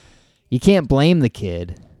 You can't blame the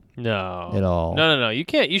kid. No. At all. No. You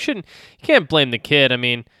can't blame the kid. I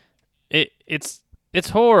mean, it's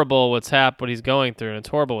horrible what he's going through, and it's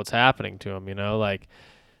horrible what's happening to him, like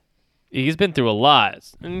he's been through a lot,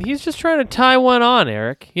 and he's just trying to tie one on,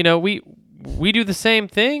 Eric. We do the same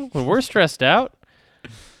thing when we're stressed out.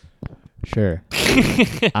 Sure.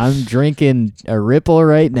 I'm drinking a Ripple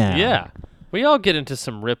right now. Yeah. We all get into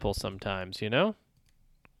some ripple sometimes, you know?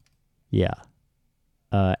 Yeah.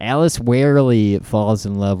 Alice warily falls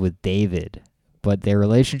in love with David, but their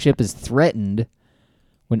relationship is threatened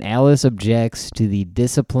when Alice objects to the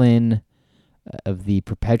discipline of the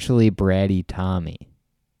perpetually bratty Tommy.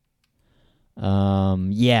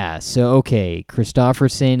 Yeah, so okay,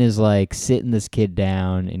 Christopherson is like sitting this kid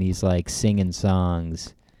down and he's like singing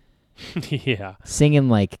songs. Yeah. Singing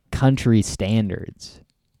like country standards.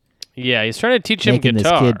 Yeah, he's trying to teach him making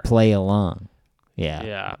guitar. this kid play along. Yeah.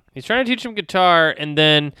 Yeah. He's trying to teach him guitar, and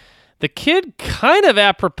then the kid, kind of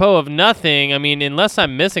apropos of nothing, I mean, unless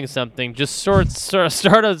I'm missing something, just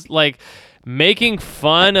started like making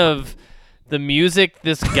fun of the music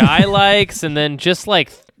this guy likes, and then just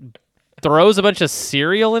like throws a bunch of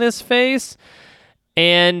cereal in his face,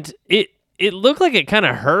 and it looked like it kind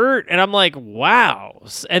of hurt, and I'm like, wow.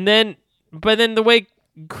 And then, but then the way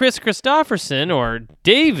Chris Christopherson or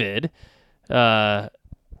David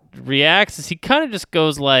reacts is he kind of just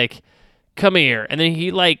goes like, come here, and then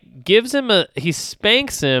he like gives him he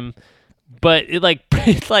spanks him, but it like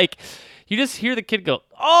it's like you just hear the kid go,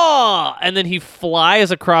 oh, and then he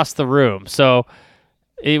flies across the room. So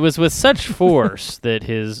it was with such force that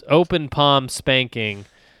his open palm spanking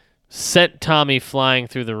sent Tommy flying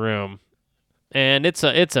through the room, and it's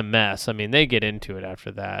a mess. I mean, they get into it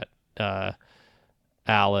after that,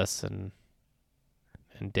 Alice and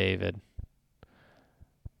David.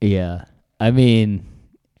 Yeah. I mean,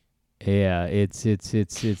 yeah, it's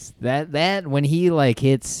that when he like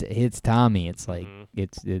hits Tommy, it's like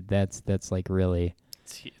that's like really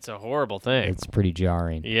It's a horrible thing. it's pretty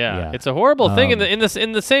jarring. Yeah, it's a horrible thing in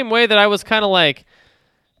the same way that I was kind of like,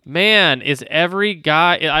 man, is every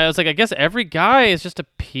guy? I was like, I guess every guy is just a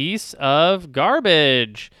piece of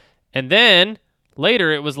garbage. And then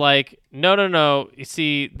later it was like, no. You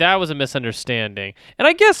see, that was a misunderstanding. And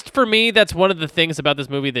I guess for me, that's one of the things about this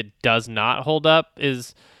movie that does not hold up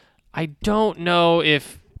is I don't know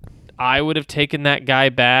if I would have taken that guy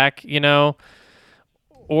back, you know,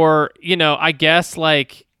 or, you know, I guess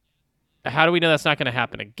like, how do we know that's not going to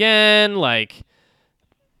happen again? Like,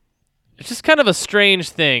 it's just kind of a strange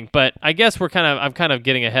thing, but I guess I'm kind of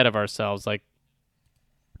getting ahead of ourselves. Like,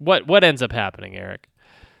 what ends up happening, Eric?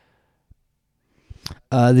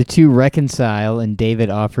 The two reconcile, and David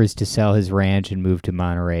offers to sell his ranch and move to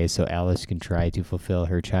Monterey so Alice can try to fulfill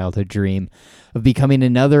her childhood dream of becoming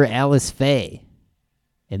another Alice Faye.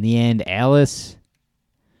 In the end, Alice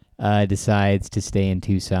decides to stay in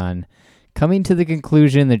Tucson, coming to the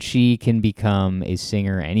conclusion that she can become a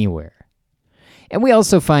singer anywhere. And we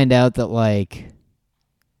also find out that, like,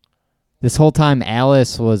 this whole time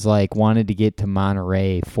Alice was, like, wanted to get to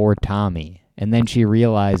Monterey for Tommy. And then she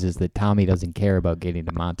realizes that Tommy doesn't care about getting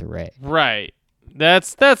to Monterey. Right.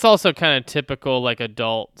 That's also kind of typical, like,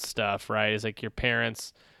 adult stuff, right? Is like your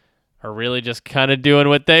parents are really just kind of doing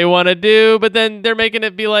what they want to do, but then they're making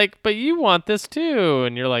it be like, but you want this too.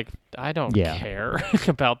 And you're like, I don't care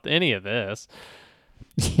about any of this.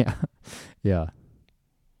 Yeah. Yeah.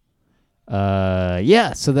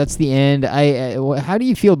 Yeah, so that's the end. How do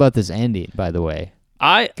you feel about this ending, by the way?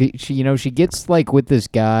 She gets like with this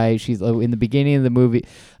guy. She's in the beginning of the movie,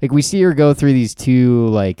 like we see her go through these two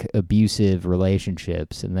like abusive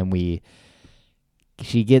relationships, and then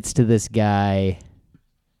she gets to this guy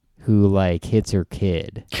who like hits her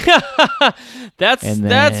kid. That's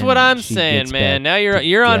what I'm saying, man. Now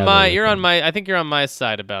you're on my I think you're on my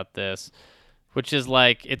side about this, which is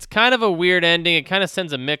like it's kind of a weird ending. It kind of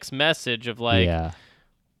sends a mixed message of like,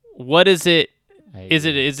 what is it? Is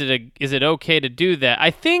it okay to do that?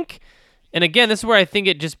 I think, and again, this is where I think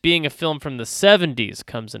it just being a film from the 70s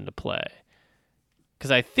comes into play.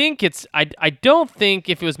 Because I think I don't think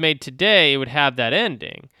if it was made today, it would have that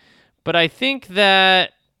ending. But I think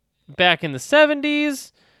that back in the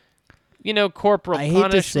 70s, you know, corporal punishment. I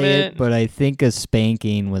hate to say it, but I think a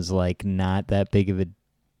spanking was like not that big of a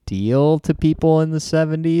deal to people in the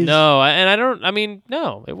 70s. No, I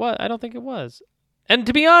don't think it was. And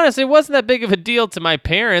to be honest, it wasn't that big of a deal to my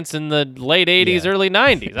parents in the late 80s, early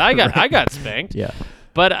 90s. I got spanked. Yeah.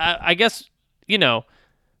 But I guess, you know.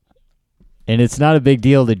 And it's not a big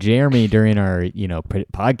deal to Jeremy during our, you know,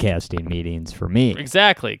 podcasting meetings for me.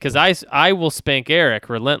 Exactly, because I will spank Eric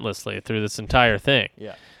relentlessly through this entire thing.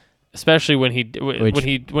 Yeah. Especially when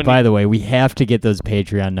by the way, we have to get those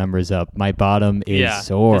Patreon numbers up. My bottom is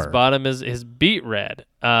sore. His bottom is beet red.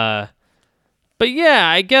 But yeah,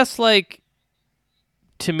 I guess like,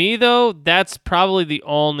 to me, though, that's probably the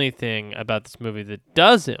only thing about this movie that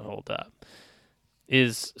doesn't hold up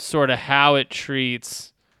is sort of how it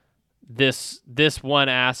treats this one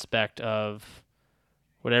aspect of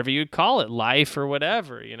whatever you'd call it, life or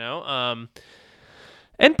whatever, you know.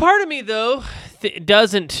 And part of me though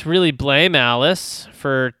doesn't really blame Alice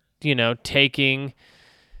for, you know, taking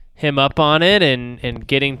him up on it and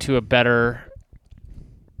getting to a better,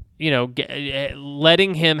 you know,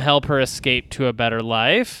 letting him help her escape to a better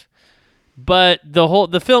life. But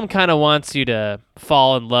the film kind of wants you to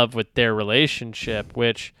fall in love with their relationship,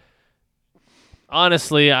 which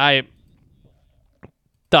honestly I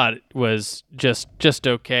thought it was just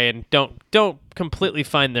okay, and don't completely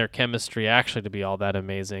find their chemistry actually to be all that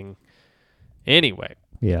amazing anyway.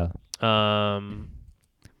 Yeah.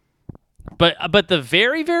 But the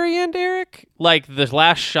very, very end, Eric, like the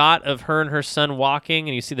last shot of her and her son walking,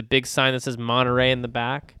 and you see the big sign that says Monterey in the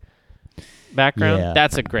background. Yeah.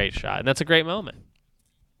 That's a great shot, and that's a great moment.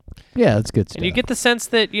 Yeah, that's good stuff. And you get the sense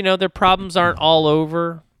that, you know, their problems aren't all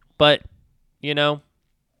over, but, you know,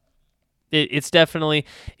 it's definitely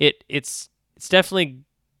this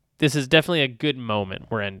is definitely a good moment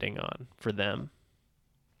we're ending on for them.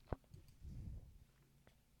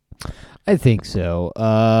 I think so.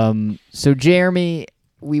 So Jeremy,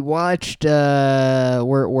 we watched. We're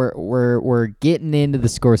getting into the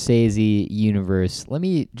Scorsese universe. Let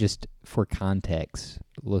me just, for context,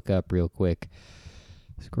 look up real quick.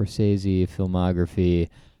 Scorsese filmography.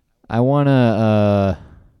 I want to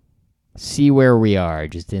see where we are,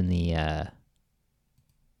 just in the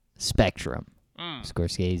spectrum.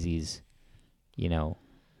 Scorsese's, you know,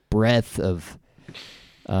 breadth of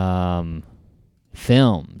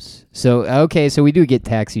films. So we do get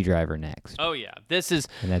Taxi Driver next. Oh yeah, And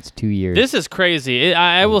that's 2 years. this is crazy.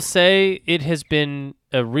 I will say it has been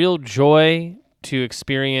a real joy to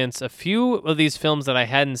experience a few of these films that I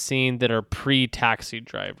hadn't seen that are pre-Taxi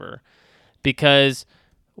Driver, because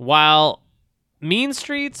while Mean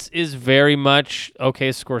Streets is very much okay,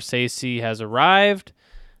 Scorsese has arrived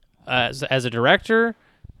as a director.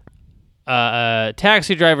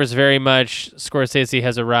 Taxi Driver is very much Scorsese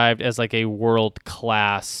has arrived as like a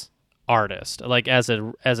world-class artist, like as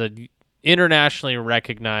a internationally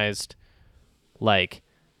recognized, like,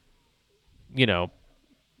 you know,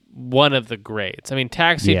 one of the greats. I mean,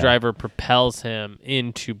 Taxi Driver propels him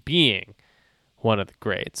into being one of the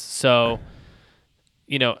greats. So,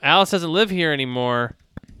 you know, Alice Doesn't Live Here Anymore,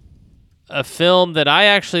 a film that I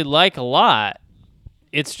actually like a lot.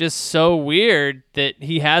 It's just so weird that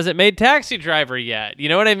he hasn't made Taxi Driver yet. You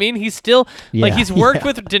know what I mean? He's still, like, he's worked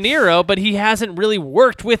with De Niro, but he hasn't really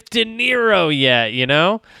worked with De Niro yet, you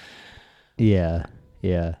know? Yeah.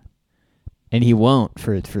 And he won't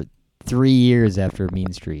for 3 years after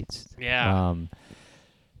Mean Streets. Yeah.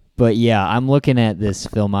 But yeah, I'm looking at this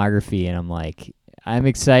filmography and I'm like, I'm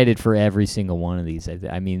excited for every single one of these.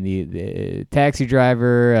 I mean, the Taxi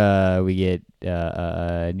Driver, we get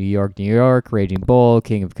New York, Raging Bull,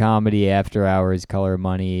 King of Comedy, After Hours, Color of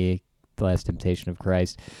Money, The Last Temptation of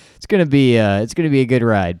Christ. It's gonna be a good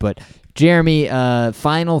ride. But Jeremy,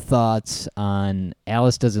 final thoughts on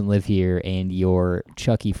Alice Doesn't Live Here and your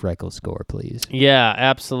Chucky Freckle score, please. Yeah,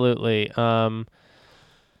 absolutely. My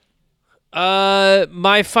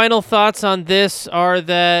final thoughts on this are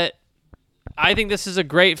that I think this is a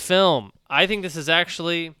great film. I think this is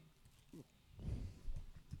actually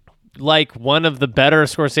like one of the better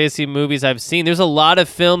Scorsese movies I've seen. There's a lot of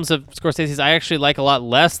films of Scorsese's I actually like a lot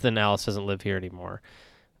less than Alice Doesn't Live Here Anymore.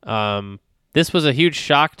 This was a huge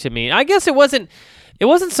shock to me. I guess it wasn't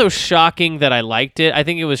so shocking that I liked it. I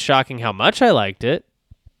think it was shocking how much I liked it.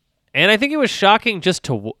 And I think it was shocking just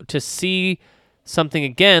to see something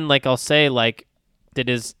again, like I'll say, like that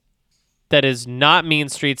is not Mean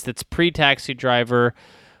Streets, that's pre-Taxi Driver.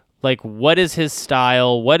 Like, what is his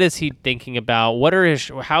style? What is he thinking about?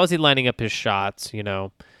 How is he lining up his shots? You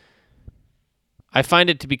know, I find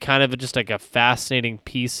it to be kind of just like a fascinating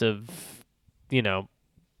piece of, you know,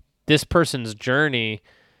 this person's journey.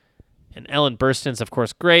 And Ellen Burstyn's, of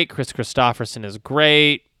course, great. Chris Christopherson is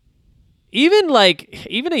great. Even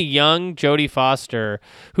a young Jodie Foster,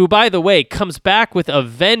 who, by the way, comes back with a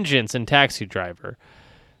vengeance in Taxi Driver.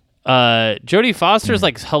 Jodie Foster is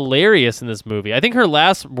like hilarious in this movie. I think her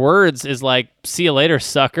last words is like, "See you later,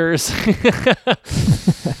 suckers."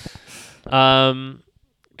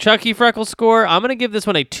 Chucky Freckle score, I'm gonna give this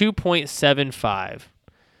one a 2.75.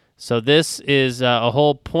 So this is a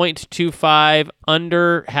whole 0.25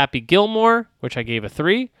 under Happy Gilmore, which I gave a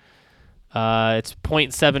 3. It's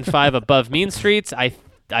 0.75 above Mean Streets. I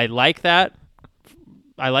like that.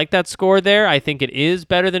 I like that score there. I think it is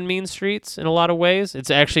better than Mean Streets in a lot of ways.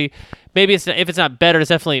 It's actually, maybe it's not, if it's not better, it's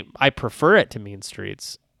definitely, I prefer it to Mean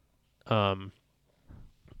Streets. As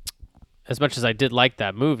much as I did like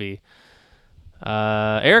that movie.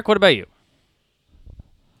 Eric, what about you?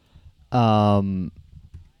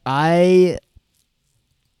 I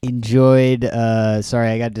enjoyed. Sorry,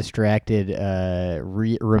 I got distracted.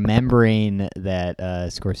 Remembering that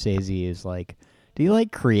Scorsese is like. Do you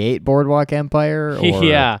like create Boardwalk Empire? Or?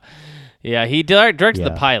 Yeah, he directed the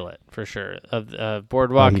Yeah. pilot for sure of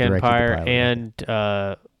Boardwalk he directed the Empire, pilot, and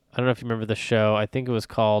I don't know if you remember the show. I think it was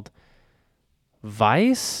called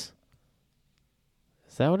Vice.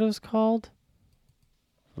 Is that what it was called?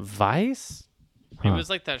 Vice. It Huh. was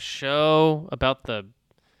like that show about the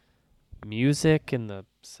music in the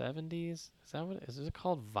 70s. Is it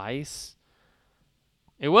called Vice?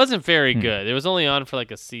 It wasn't very good. It was only on for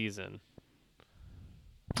like a season.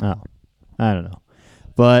 Oh, I don't know.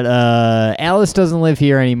 But Alice doesn't live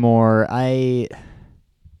here anymore. I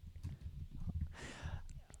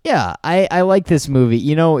like this movie.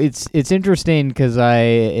 You know, it's interesting because I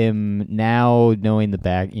am now knowing the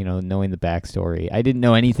backstory. I didn't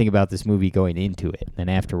know anything about this movie going into it, and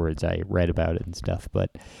afterwards I read about it and stuff.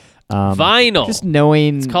 But Vinyl. just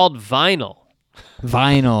knowing It's called Vinyl.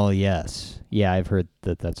 Vinyl, yes. Yeah, I've heard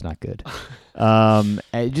that that's not good.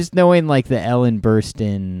 Just knowing like the Ellen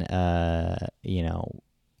Burstyn,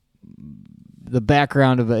 the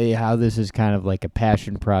background of how this is kind of like a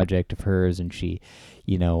passion project of hers, and she,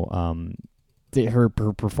 her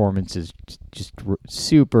performance is just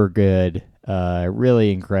super good,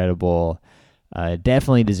 really incredible,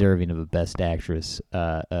 definitely deserving of a Best Actress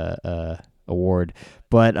award.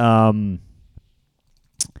 But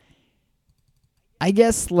I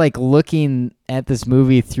guess like looking at this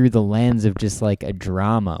movie through the lens of just like a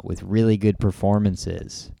drama with really good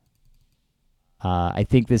performances, I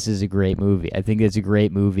think this is a great movie. I think it's a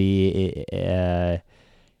great movie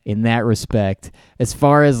in that respect. As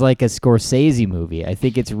far as like a Scorsese movie, I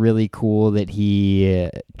think it's really cool that he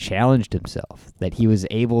challenged himself, that he was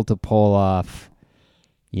able to pull off,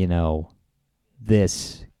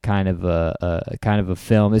 this kind of a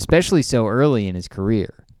film, especially so early in his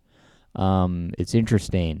career. It's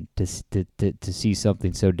interesting to see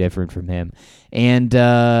something so different from him, and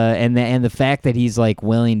the fact that he's like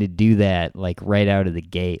willing to do that like right out of the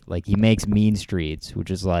gate. Like he makes Mean Streets,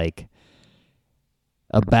 which is like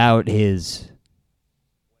about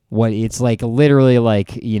what it's like literally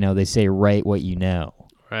like they say write what you know.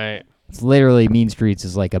 Right. It's literally Mean Streets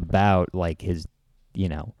is like about like his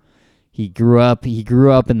He grew up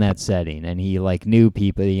in that setting, and he like knew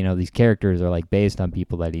people. These characters are like based on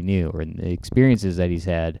people that he knew or the experiences that he's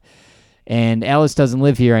had. And Alice Doesn't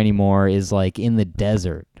Live Here Anymore is like in the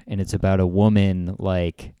desert, and it's about a woman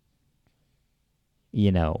like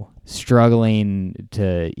struggling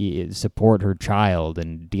to support her child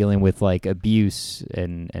and dealing with like abuse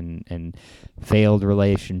and failed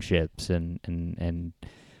relationships and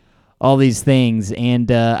all these things, and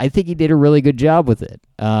I think he did a really good job with it.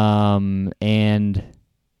 And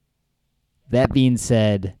that being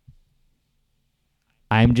said,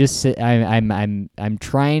 I'm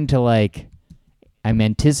trying to like, I'm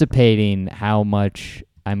anticipating how much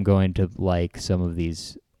I'm going to like some of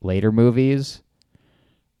these later movies.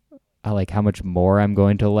 I like how much more I'm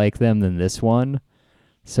going to like them than this one.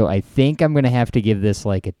 So I think I'm going to have to give this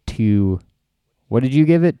like a 2. What did you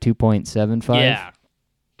give it? 2.75? Yeah.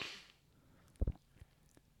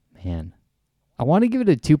 Man, I want to give it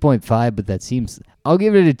a 2.5, but I'll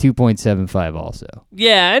give it a 2.75 also.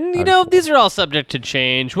 Yeah, and these are all subject to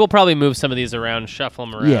change. We'll probably move some of these around, shuffle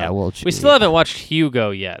them around. Yeah, we still haven't watched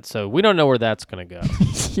Hugo yet, so we don't know where that's going to go.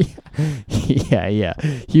 Yeah.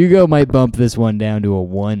 Hugo might bump this one down to a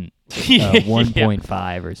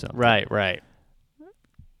 1.5 or something. Right.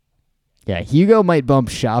 Yeah, Hugo might bump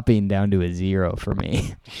shopping down to a 0 for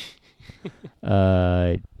me.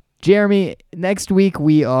 Jeremy, next week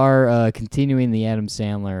we are continuing the Adam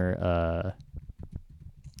Sandler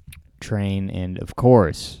train, and of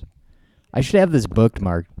course, I should have this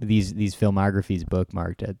bookmarked. These filmographies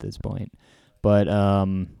bookmarked at this point. But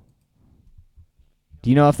do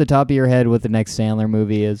you know off the top of your head what the next Sandler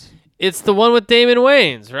movie is? It's the one with Damon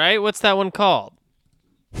Wayans, right? What's that one called?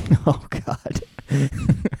 Oh God.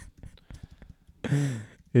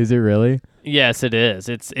 Is it really? Yes, it is.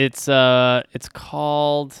 It's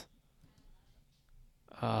called.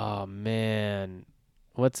 Oh man,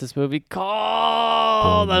 what's this movie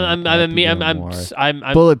called? I'm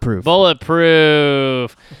Bulletproof.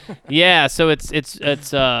 Bulletproof. Yeah, so it's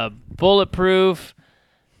Bulletproof,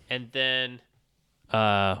 and then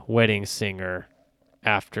Wedding Singer.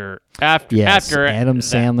 After Adam that.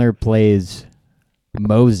 Sandler plays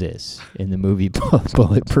Moses in the movie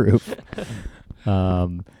Bulletproof.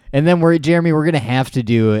 And then Jeremy, we're going to have to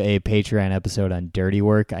do a Patreon episode on Dirty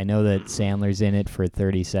Work. I know that Sandler's in it for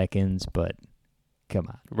 30 seconds, but Come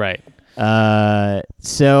on. Right.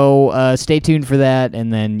 So stay tuned for that.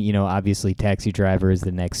 And then, obviously Taxi Driver is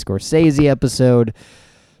the next Scorsese episode.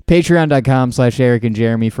 Patreon.com/Eric and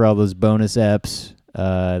Jeremy for all those bonus eps.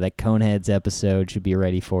 That Coneheads episode should be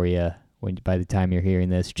ready for you by the time you're hearing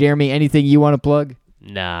this. Jeremy, anything you want to plug?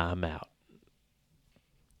 Nah, I'm out.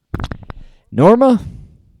 Norma,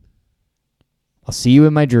 I'll see you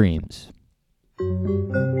in my dreams.